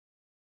 um,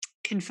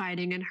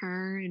 confiding in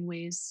her in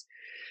ways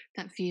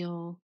that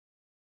feel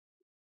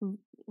r-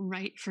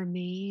 right for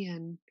me,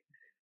 and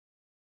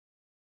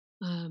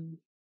um,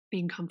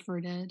 being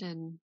comforted.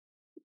 And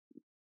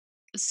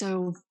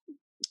so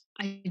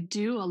I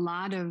do a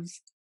lot of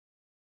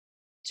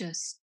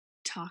just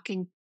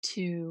talking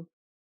to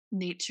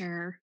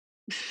nature.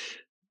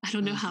 I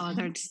don't know how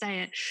other Mhm. to say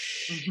it.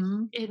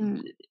 Mhm.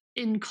 In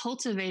in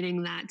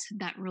cultivating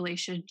that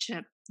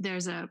relationship,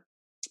 there's a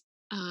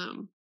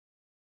um,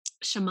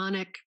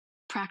 shamanic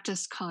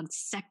practice called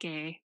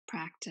seke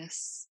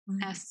practice,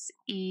 Mhm.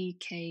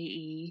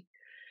 Seke,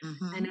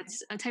 and Mhm.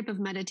 it's a type of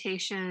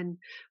meditation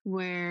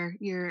where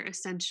you're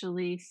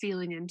essentially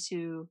feeling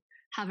into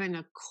having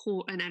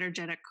an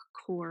energetic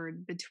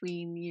cord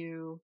between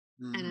you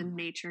and a Mhm.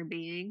 nature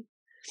being,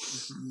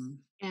 Mhm.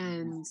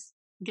 Mhm. and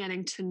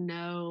getting to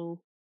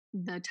know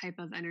the type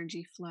of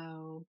energy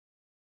flow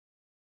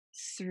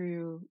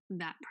through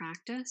that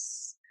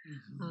practice.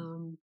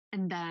 Mhm.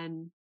 And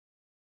then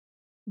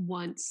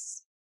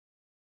once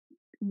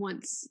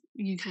once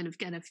you kind of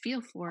get a feel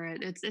for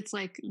it, it's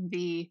like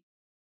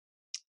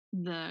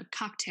the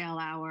cocktail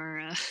hour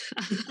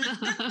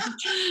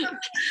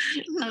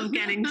of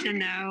getting to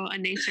know a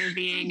nature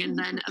being, and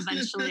then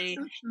eventually,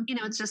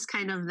 it's just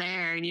kind of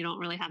there, and you don't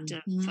really have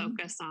to Mhm.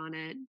 focus on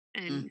it,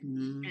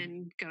 Mhm.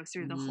 and go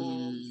through the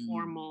whole Mm.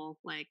 formal,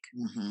 like,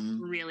 Mhm.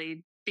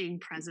 really being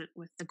present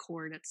with the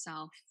chord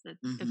itself. The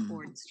Mhm.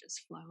 chord's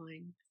just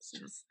flowing. So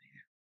Just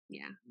there.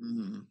 yeah.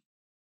 Mhm.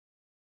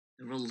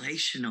 The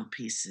relational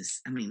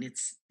pieces. I mean,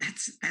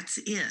 that's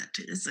it,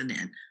 isn't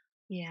it?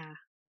 Yeah.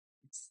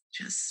 It's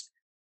just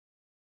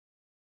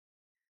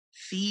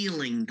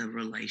feeling the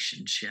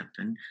relationship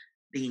and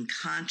being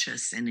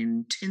conscious and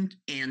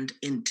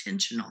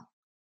intentional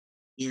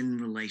in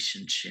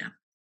relationship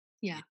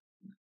Yeah.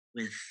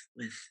 with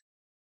with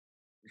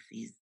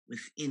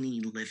with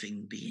any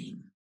living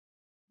being.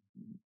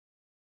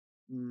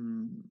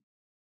 Mm,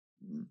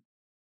 mm,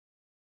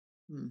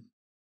 mm.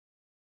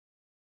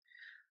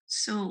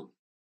 So,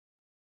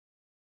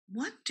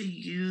 what do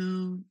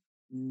you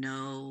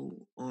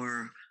know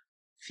or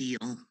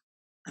feel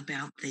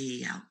about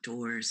the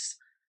outdoors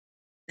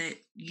that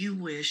you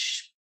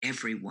wish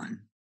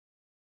everyone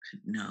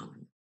could know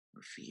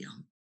or feel?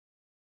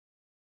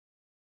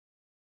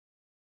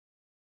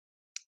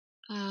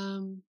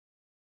 um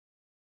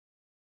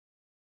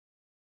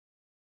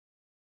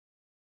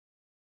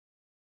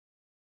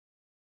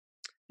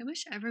I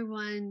wish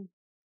everyone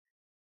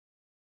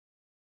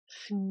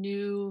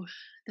knew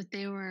that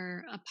they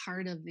were a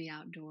part of the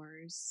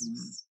outdoors.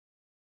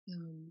 Mm,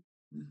 Um,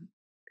 mhm,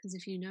 because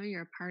if you know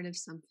you're a part of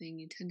something,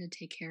 you tend to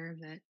take care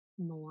of it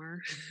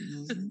more.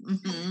 mhm,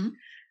 mhm,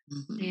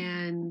 mhm,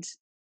 And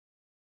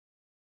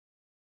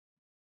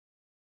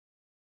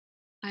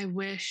I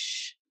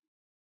wish,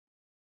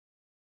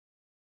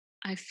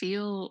 I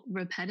feel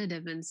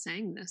repetitive in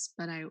saying this,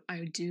 but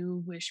I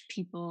do wish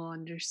people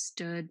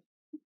understood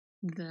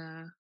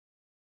the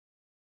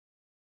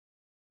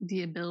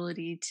the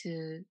ability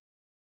to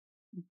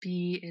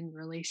be in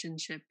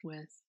relationship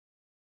with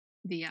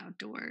the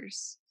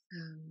outdoors,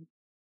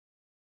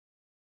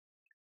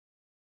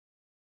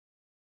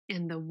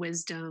 and the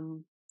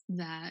wisdom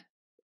that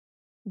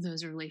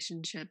those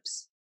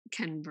relationships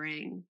can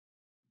bring,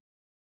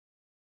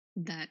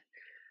 that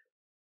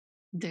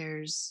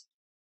there's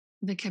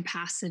the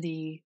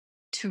capacity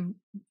to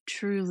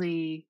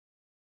truly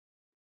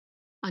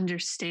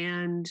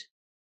understand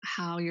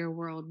how your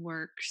world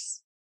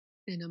works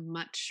in a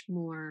much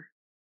more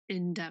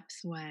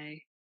in-depth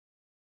way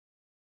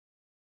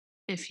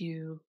if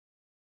you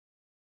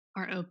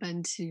are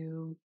open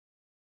to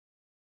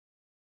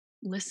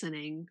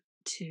listening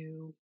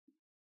to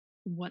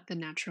what the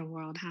natural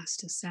world has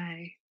to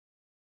say.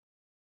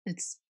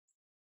 It's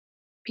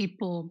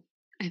people,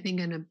 I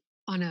think,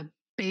 on a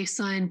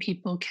baseline,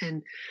 people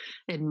can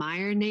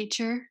admire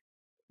nature.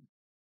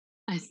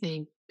 I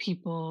think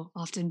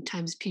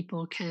oftentimes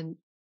people can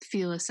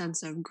feel a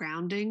sense of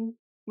grounding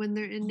when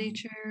they're in mhm,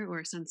 nature, or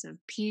a sense of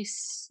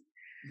peace,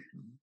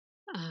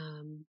 mhm,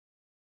 um,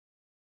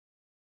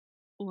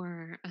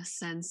 or a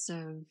sense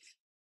of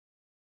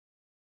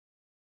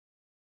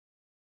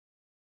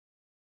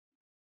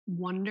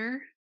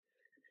wonder.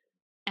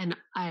 And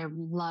I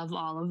love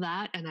all of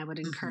that. And I would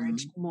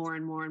encourage mhm, more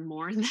and more and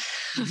more of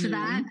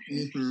that.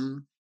 mhm,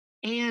 mhm.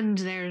 And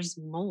there's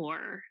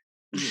more.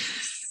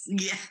 Yes.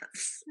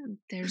 Yes.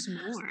 There's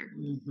more.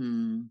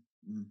 Mm-hmm.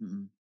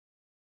 Mm-hmm.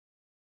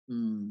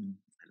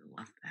 I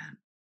love that.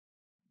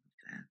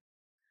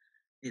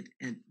 That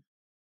it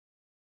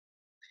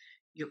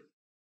you it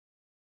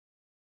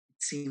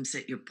seems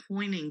that you're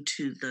pointing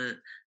to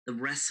the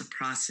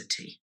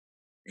reciprocity,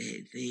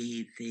 the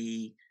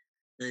the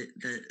the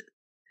the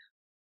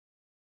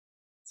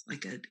it's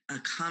like a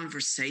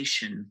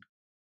conversation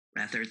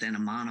rather than a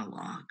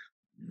monologue,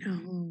 you know.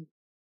 Hmm.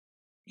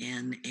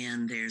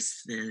 And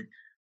there's the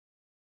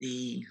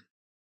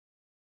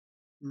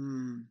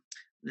mm,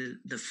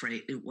 the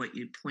phrase what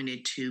you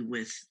pointed to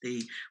with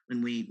the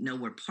when we know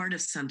we're part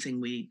of something,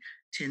 we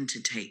tend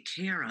to take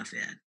care of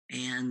it,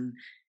 and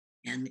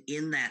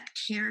in that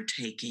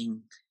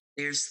caretaking,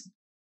 there's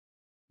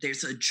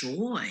there's a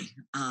joy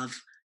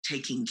of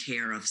taking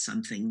care of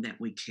something that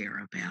we care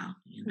about,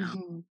 you know.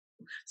 Hmm.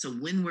 So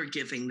when we're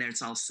giving,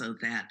 there's also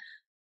that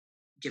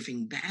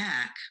giving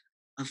back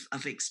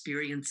of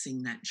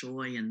experiencing that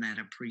joy and that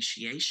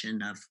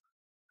appreciation of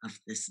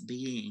this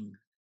being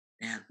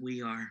that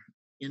we are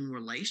in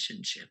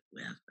relationship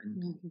with,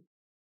 Hmm.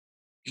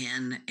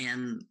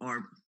 and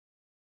are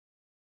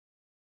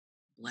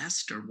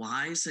blessed or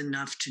wise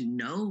enough to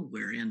know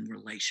we're in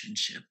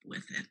relationship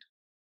with it,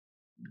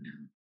 you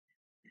know.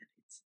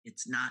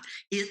 It's not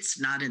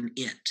an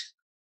it,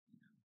 you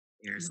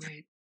know.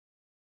 Right.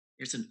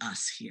 There's an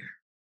us here,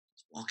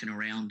 it's walking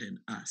around in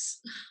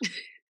us.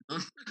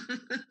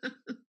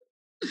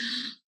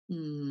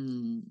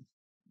 Hmm.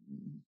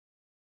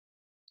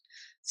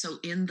 So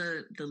in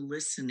the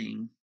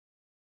listening,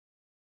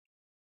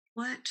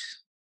 what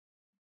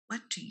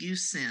what do you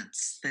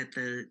sense that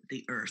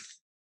the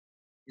earth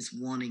is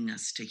wanting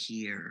us to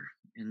hear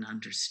and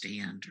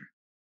understand, or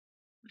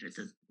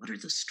what are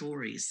the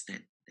stories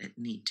that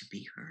need to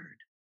be heard?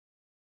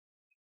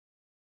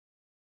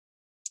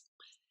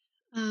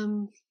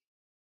 Um,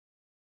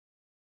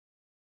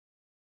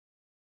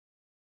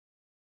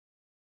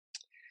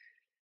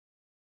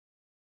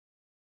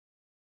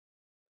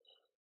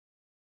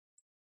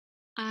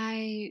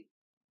 I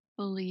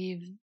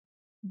believe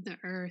the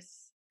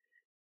earth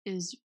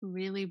is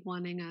really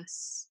wanting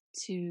us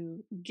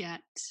to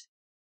get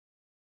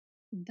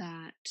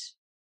that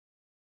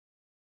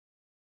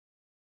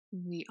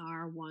we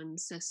are one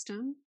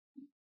system.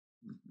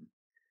 Mhm.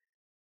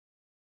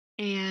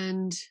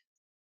 And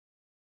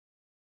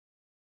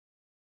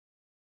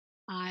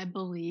I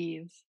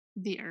believe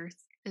the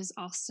earth is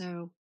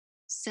also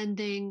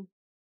sending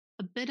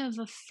a bit of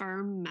a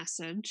firm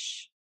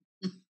message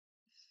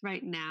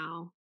right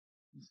now.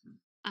 Mhm.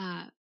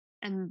 Uh,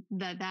 and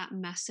that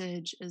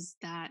message is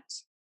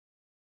that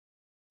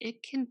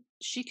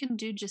she can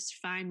do just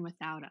fine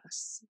without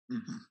us.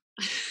 Mhm.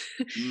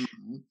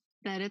 Mhm.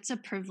 That it's a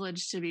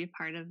privilege to be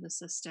part of the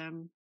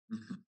system,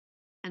 Mhm.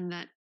 and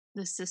that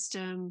the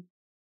system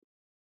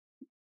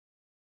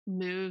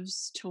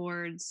moves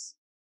towards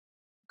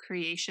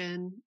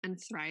creation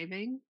and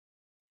thriving.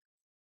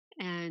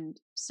 And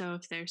so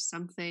if there's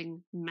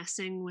something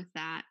messing with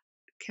that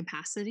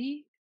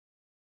capacity,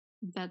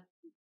 that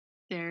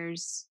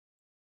there's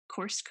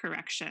course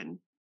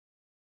correction.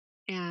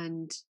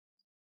 And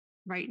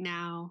right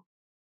now,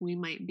 we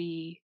might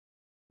be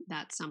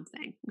that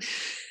something.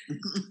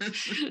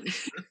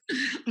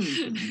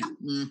 Mhm.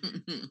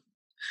 Mhm.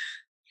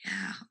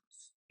 Yeah.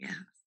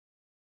 Yeah.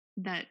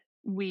 That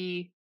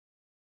we,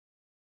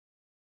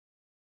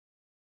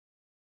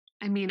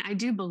 I mean, I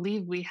do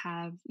believe we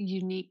have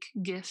unique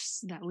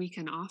gifts that we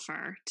can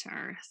offer to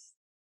Earth,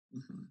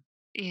 Mhm.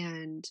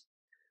 and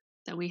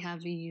that we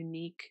have a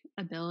unique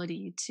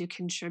ability to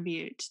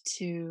contribute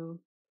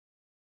to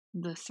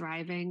the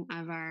thriving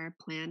of our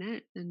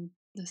planet and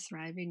the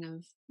thriving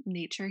of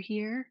nature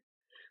here.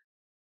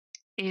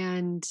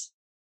 And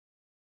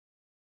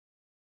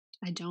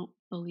I don't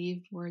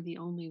believe we're the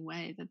only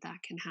way that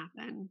that can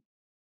happen.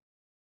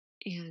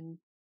 And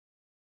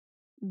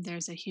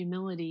there's a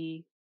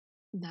humility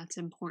that's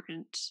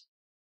important,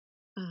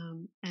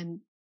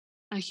 and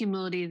a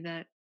humility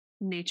that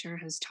nature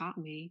has taught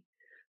me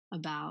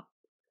about,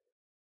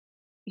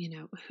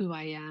 who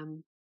I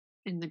am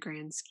in the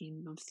grand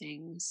scheme of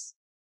things.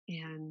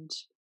 And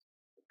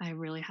I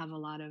really have a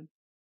lot of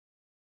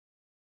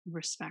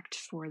respect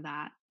for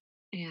that,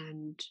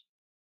 and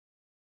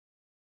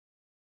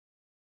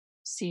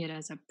see it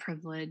as a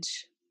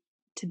privilege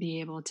to be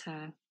able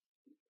to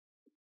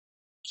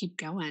keep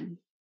going.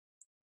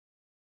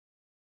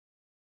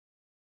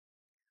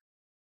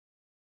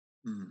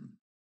 Mhm.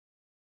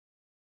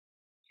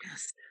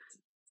 Yes.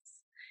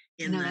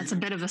 I In know that's a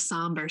the bit of a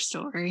somber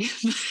story.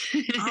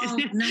 Oh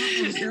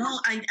no,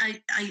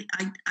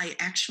 I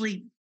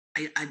actually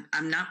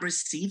I'm not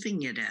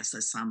receiving it as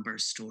a somber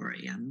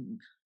story. I'm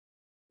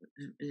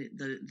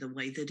the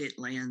way that it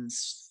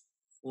lands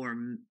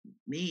for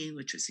me,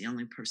 which is the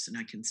only person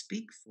I can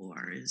speak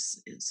for,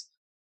 is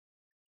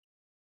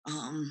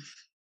um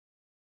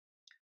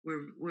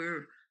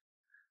we're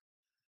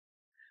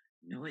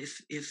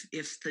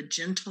if the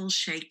gentle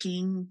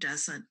shaking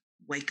doesn't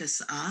wake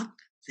us up,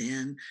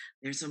 then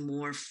there's a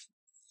more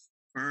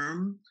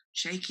firm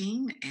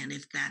shaking. And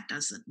if that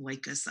doesn't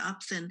wake us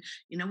up, then,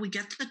 we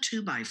get the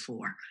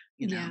 2x4,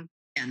 you know,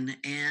 Yeah.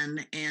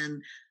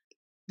 and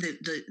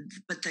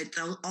but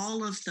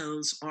all of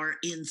those are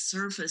in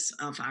service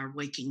of our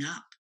waking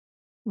up,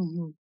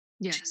 Hmm. to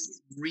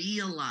Yes.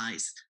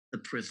 realize the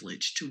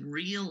privilege, to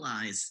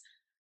realize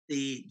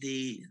the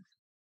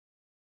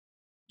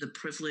the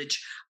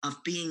privilege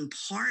of being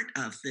part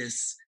of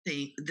this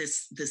thing,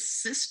 this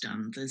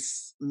system,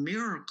 this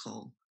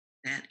miracle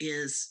that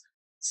is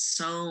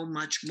so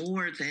much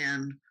more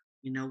than,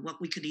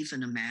 what we could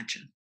even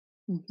imagine.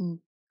 Hmm.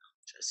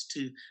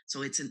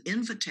 So it's an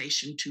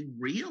invitation to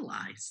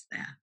realize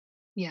that,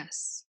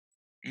 Yes.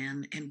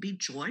 and be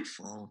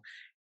joyful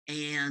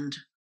and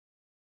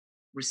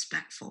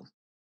respectful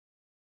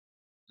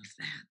of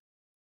that.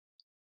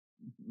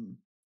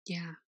 Mhm.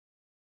 Yeah.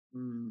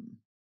 Mm.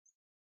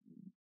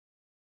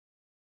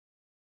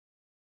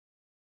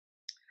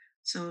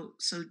 So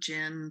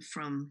Jen,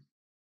 from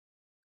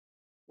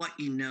what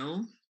you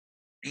know,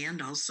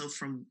 and also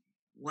from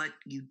what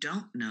you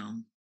don't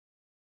know,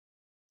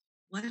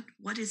 what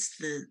is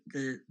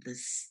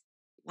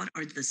what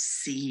are the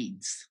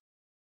seeds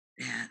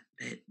that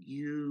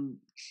you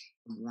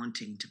are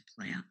wanting to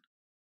plant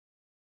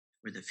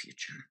for the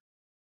future?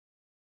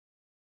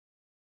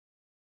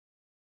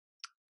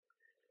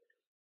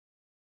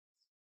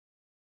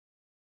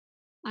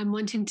 I'm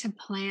wanting to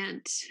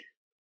plant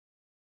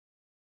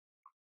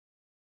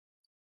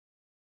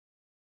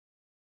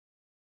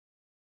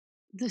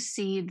the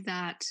seed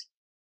that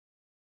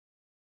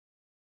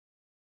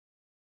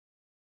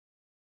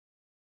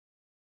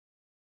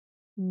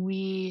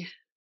we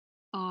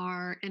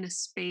are in a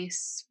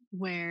space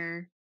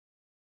where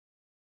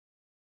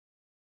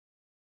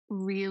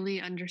really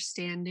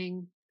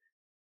understanding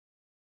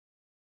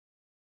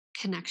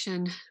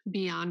connection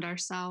beyond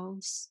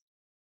ourselves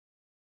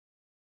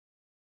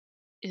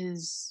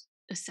is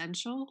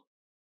essential.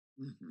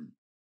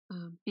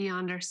 Hmm.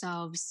 Beyond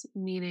ourselves,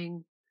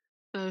 meaning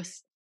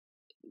both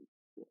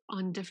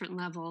on different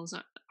levels,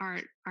 our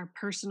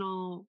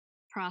personal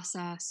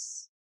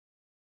process,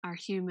 our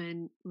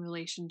human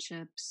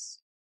relationships,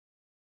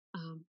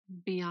 um,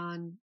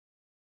 beyond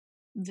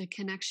the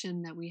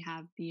connection that we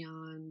have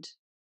beyond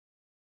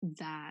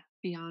that,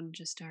 beyond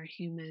just our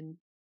human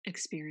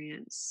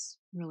experience,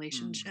 Hmm.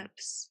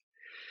 relationships.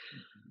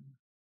 Hmm.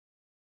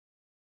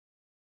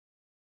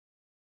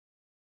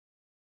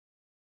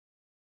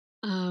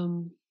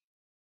 Um,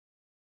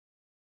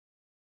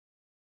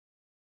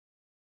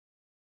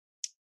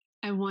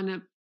 I want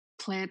to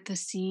plant the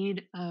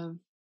seed of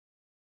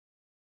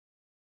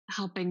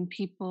helping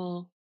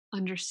people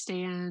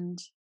understand.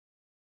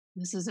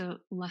 This is a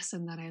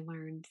lesson that I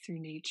learned through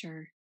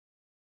nature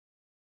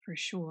for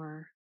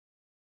sure,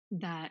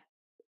 that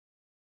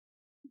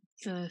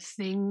the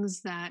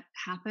things that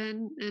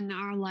happen in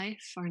our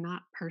life are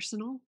not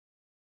personal,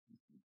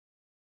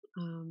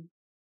 um,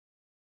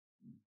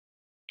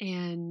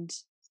 and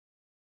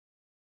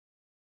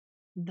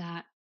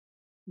that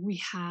we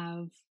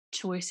have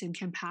choice and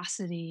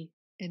capacity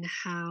in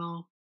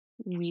how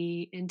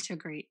we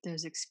integrate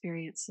those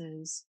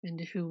experiences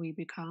into who we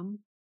become.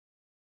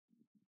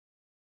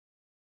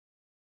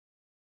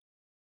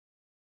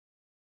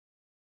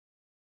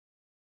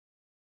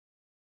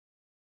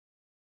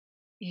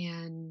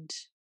 And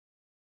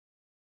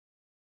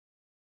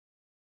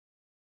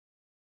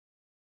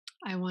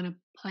I want to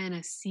plant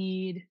a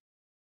seed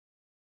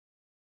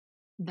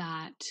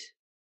that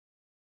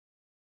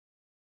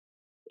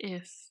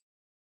if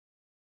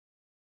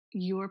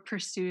your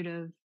pursuit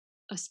of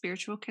a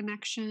spiritual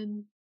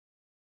connection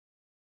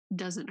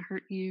doesn't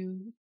hurt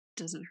you,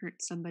 doesn't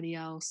hurt somebody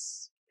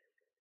else,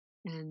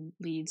 and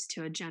leads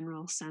to a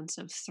general sense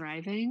of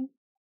thriving,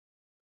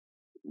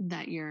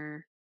 that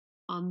you're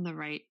on the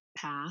right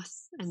path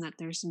and that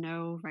there's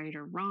no right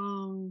or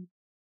wrong.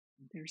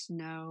 There's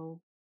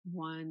no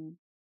one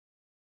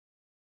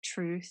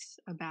truth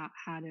about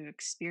how to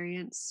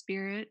experience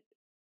spirit.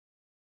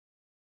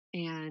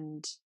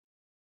 And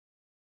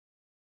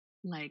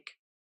like,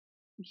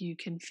 you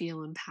can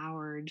feel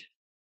empowered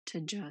to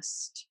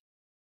just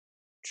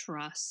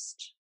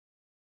trust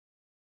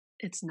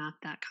it's not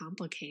that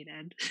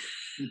complicated.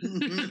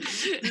 And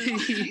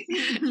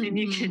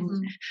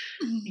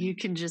you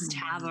can just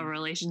have a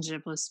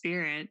relationship with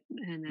spirit,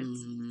 and it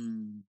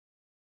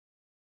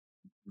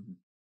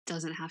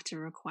doesn't have to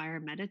require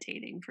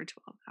meditating for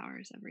 12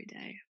 hours every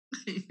day.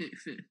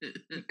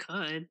 It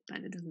could, but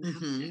it doesn't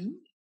have to.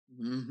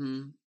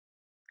 Hmm.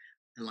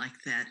 I like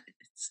that.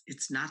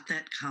 It's not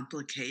that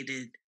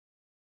complicated,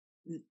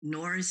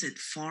 nor is it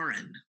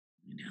foreign.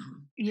 You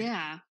know,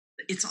 Yeah.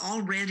 it's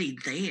already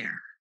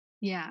there.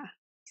 Yeah.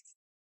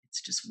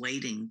 It's just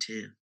waiting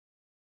to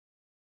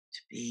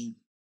be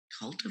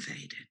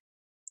cultivated.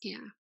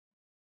 Yeah.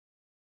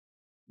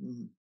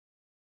 Mm.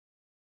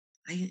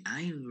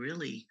 I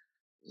really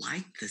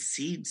like the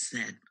seeds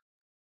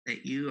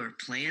that you are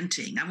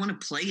planting. I want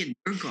to play in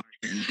your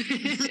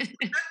garden.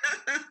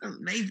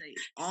 May they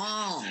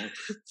all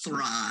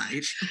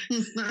thrive.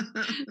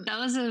 That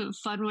was a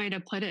fun way to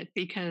put it,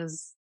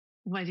 because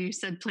when you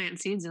said plant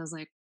seeds, I was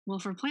like, well,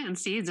 for planting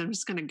seeds, I'm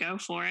just going to go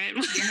for it.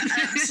 Yeah,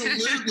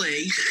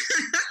 absolutely.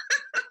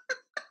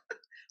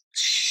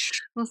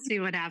 We'll see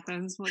what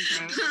happens. We'll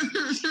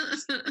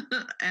grow.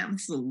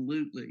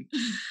 Absolutely.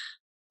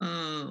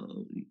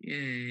 Oh,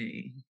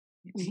 yay.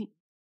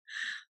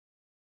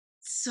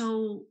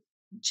 So,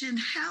 Jen,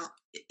 how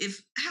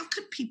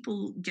could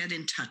people get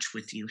in touch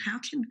with you? How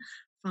can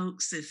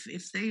folks,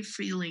 if they're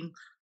feeling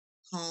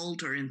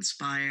called or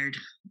inspired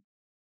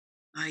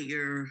by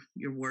your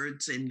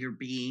words and your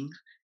being,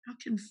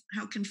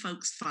 how can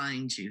folks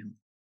find you?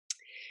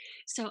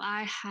 So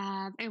I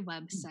have a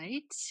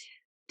website,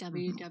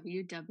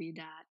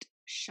 Mhm.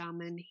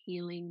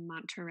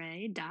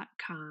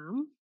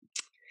 www.shamanhealingmonterey.com.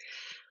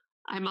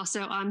 I'm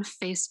also on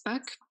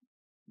Facebook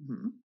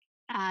Mhm.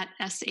 at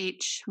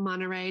sh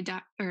Monterey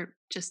or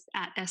just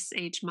at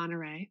sh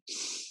Monterey.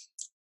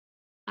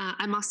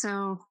 I'm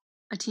also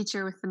a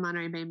teacher with the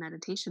Monterey Bay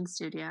Meditation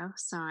Studio,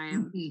 so I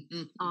am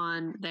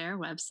on their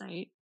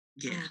website. Um,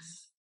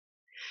 Yes.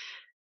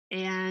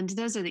 and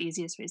those are the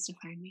easiest ways to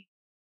find me.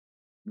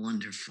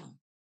 Wonderful.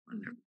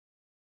 Wonderful.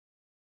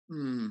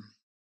 Mm.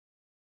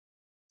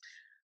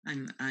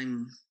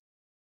 I'm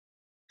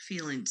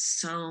feeling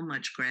so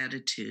much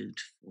gratitude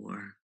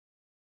for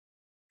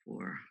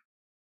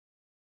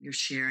your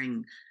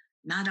sharing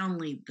not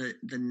only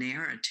the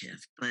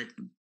narrative, but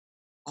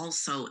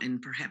also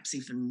and perhaps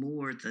even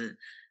more the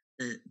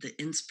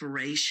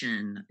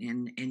inspiration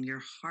and your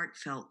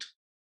heartfelt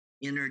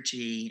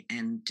energy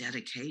and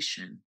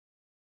dedication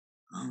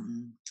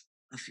um,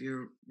 of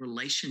your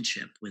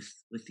relationship with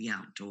the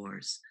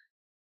outdoors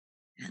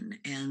and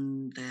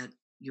that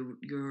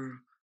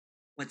your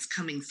what's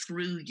coming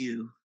through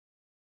you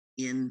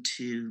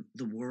into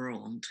the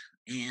world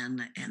and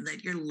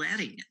that you're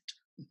letting it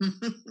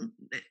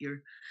that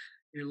you're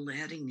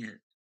letting it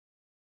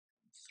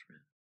through.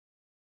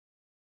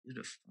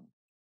 Beautiful.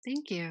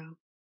 Thank you.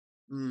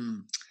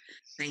 Mm,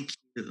 thank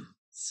you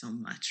so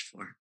much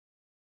for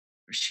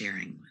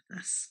sharing with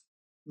us.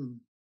 Mm,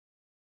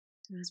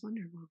 It was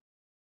wonderful.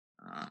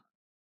 uh,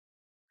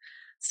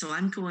 so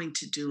I'm going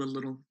to do a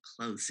little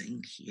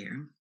closing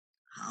here.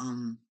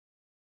 Um,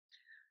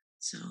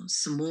 so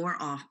some more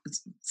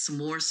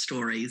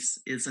stories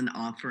is an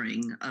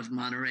offering of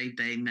Monterey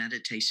Bay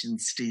Meditation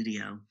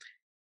Studio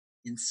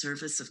in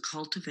service of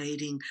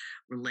cultivating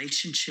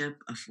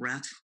relationship of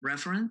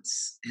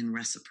reverence and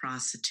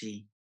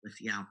reciprocity with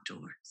the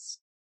outdoors.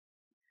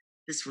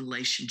 This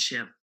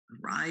relationship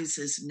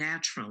arises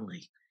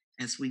naturally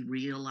as we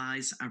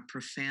realize our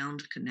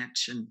profound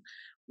connection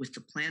with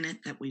the planet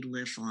that we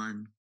live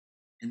on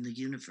and the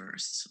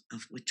universe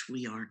of which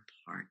we are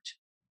part.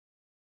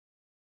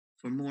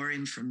 For more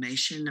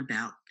information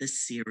about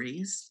this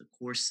series, the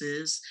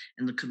courses,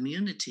 and the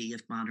community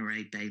of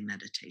Monterey Bay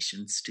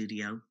Meditation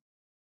Studio,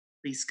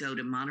 please go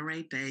to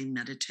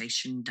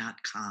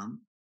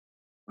montereybaymeditation.com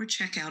or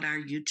check out our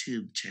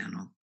YouTube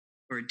channel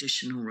for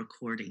additional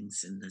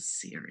recordings in this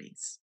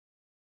series.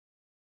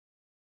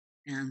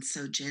 And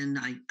so, Jen,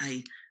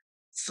 I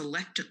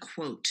select a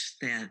quote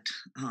that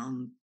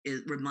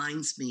it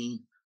reminds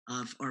me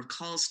of or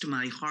calls to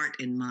my heart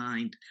and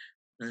mind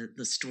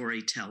the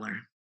storyteller.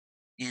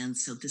 And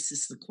so this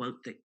is the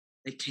quote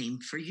that came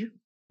for you.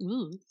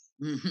 Ooh.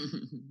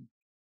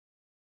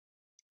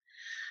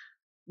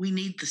 We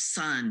need the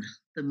sun,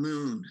 the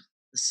moon,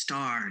 the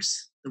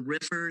stars, the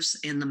rivers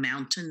and the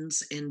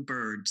mountains and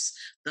birds,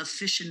 the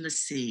fish in the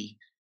sea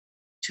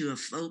to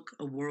evoke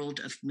a world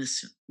of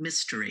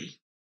mystery,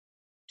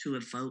 to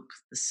evoke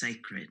the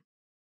sacred.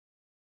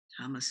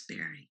 Thomas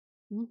Berry.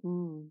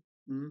 Mm-hmm.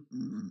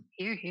 Mm-hmm.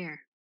 Here, here.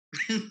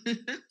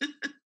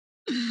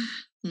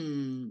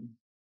 Hmm.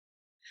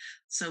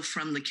 So,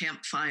 from the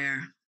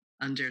campfire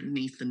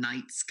underneath the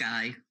night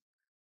sky,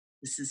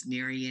 this is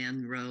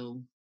Marianne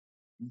Rowe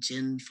and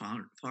Jen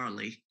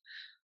Farley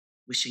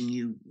wishing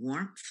you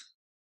warmth,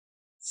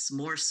 some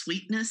more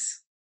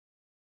sweetness,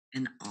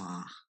 and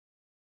awe.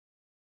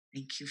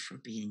 Thank you for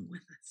being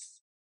with us.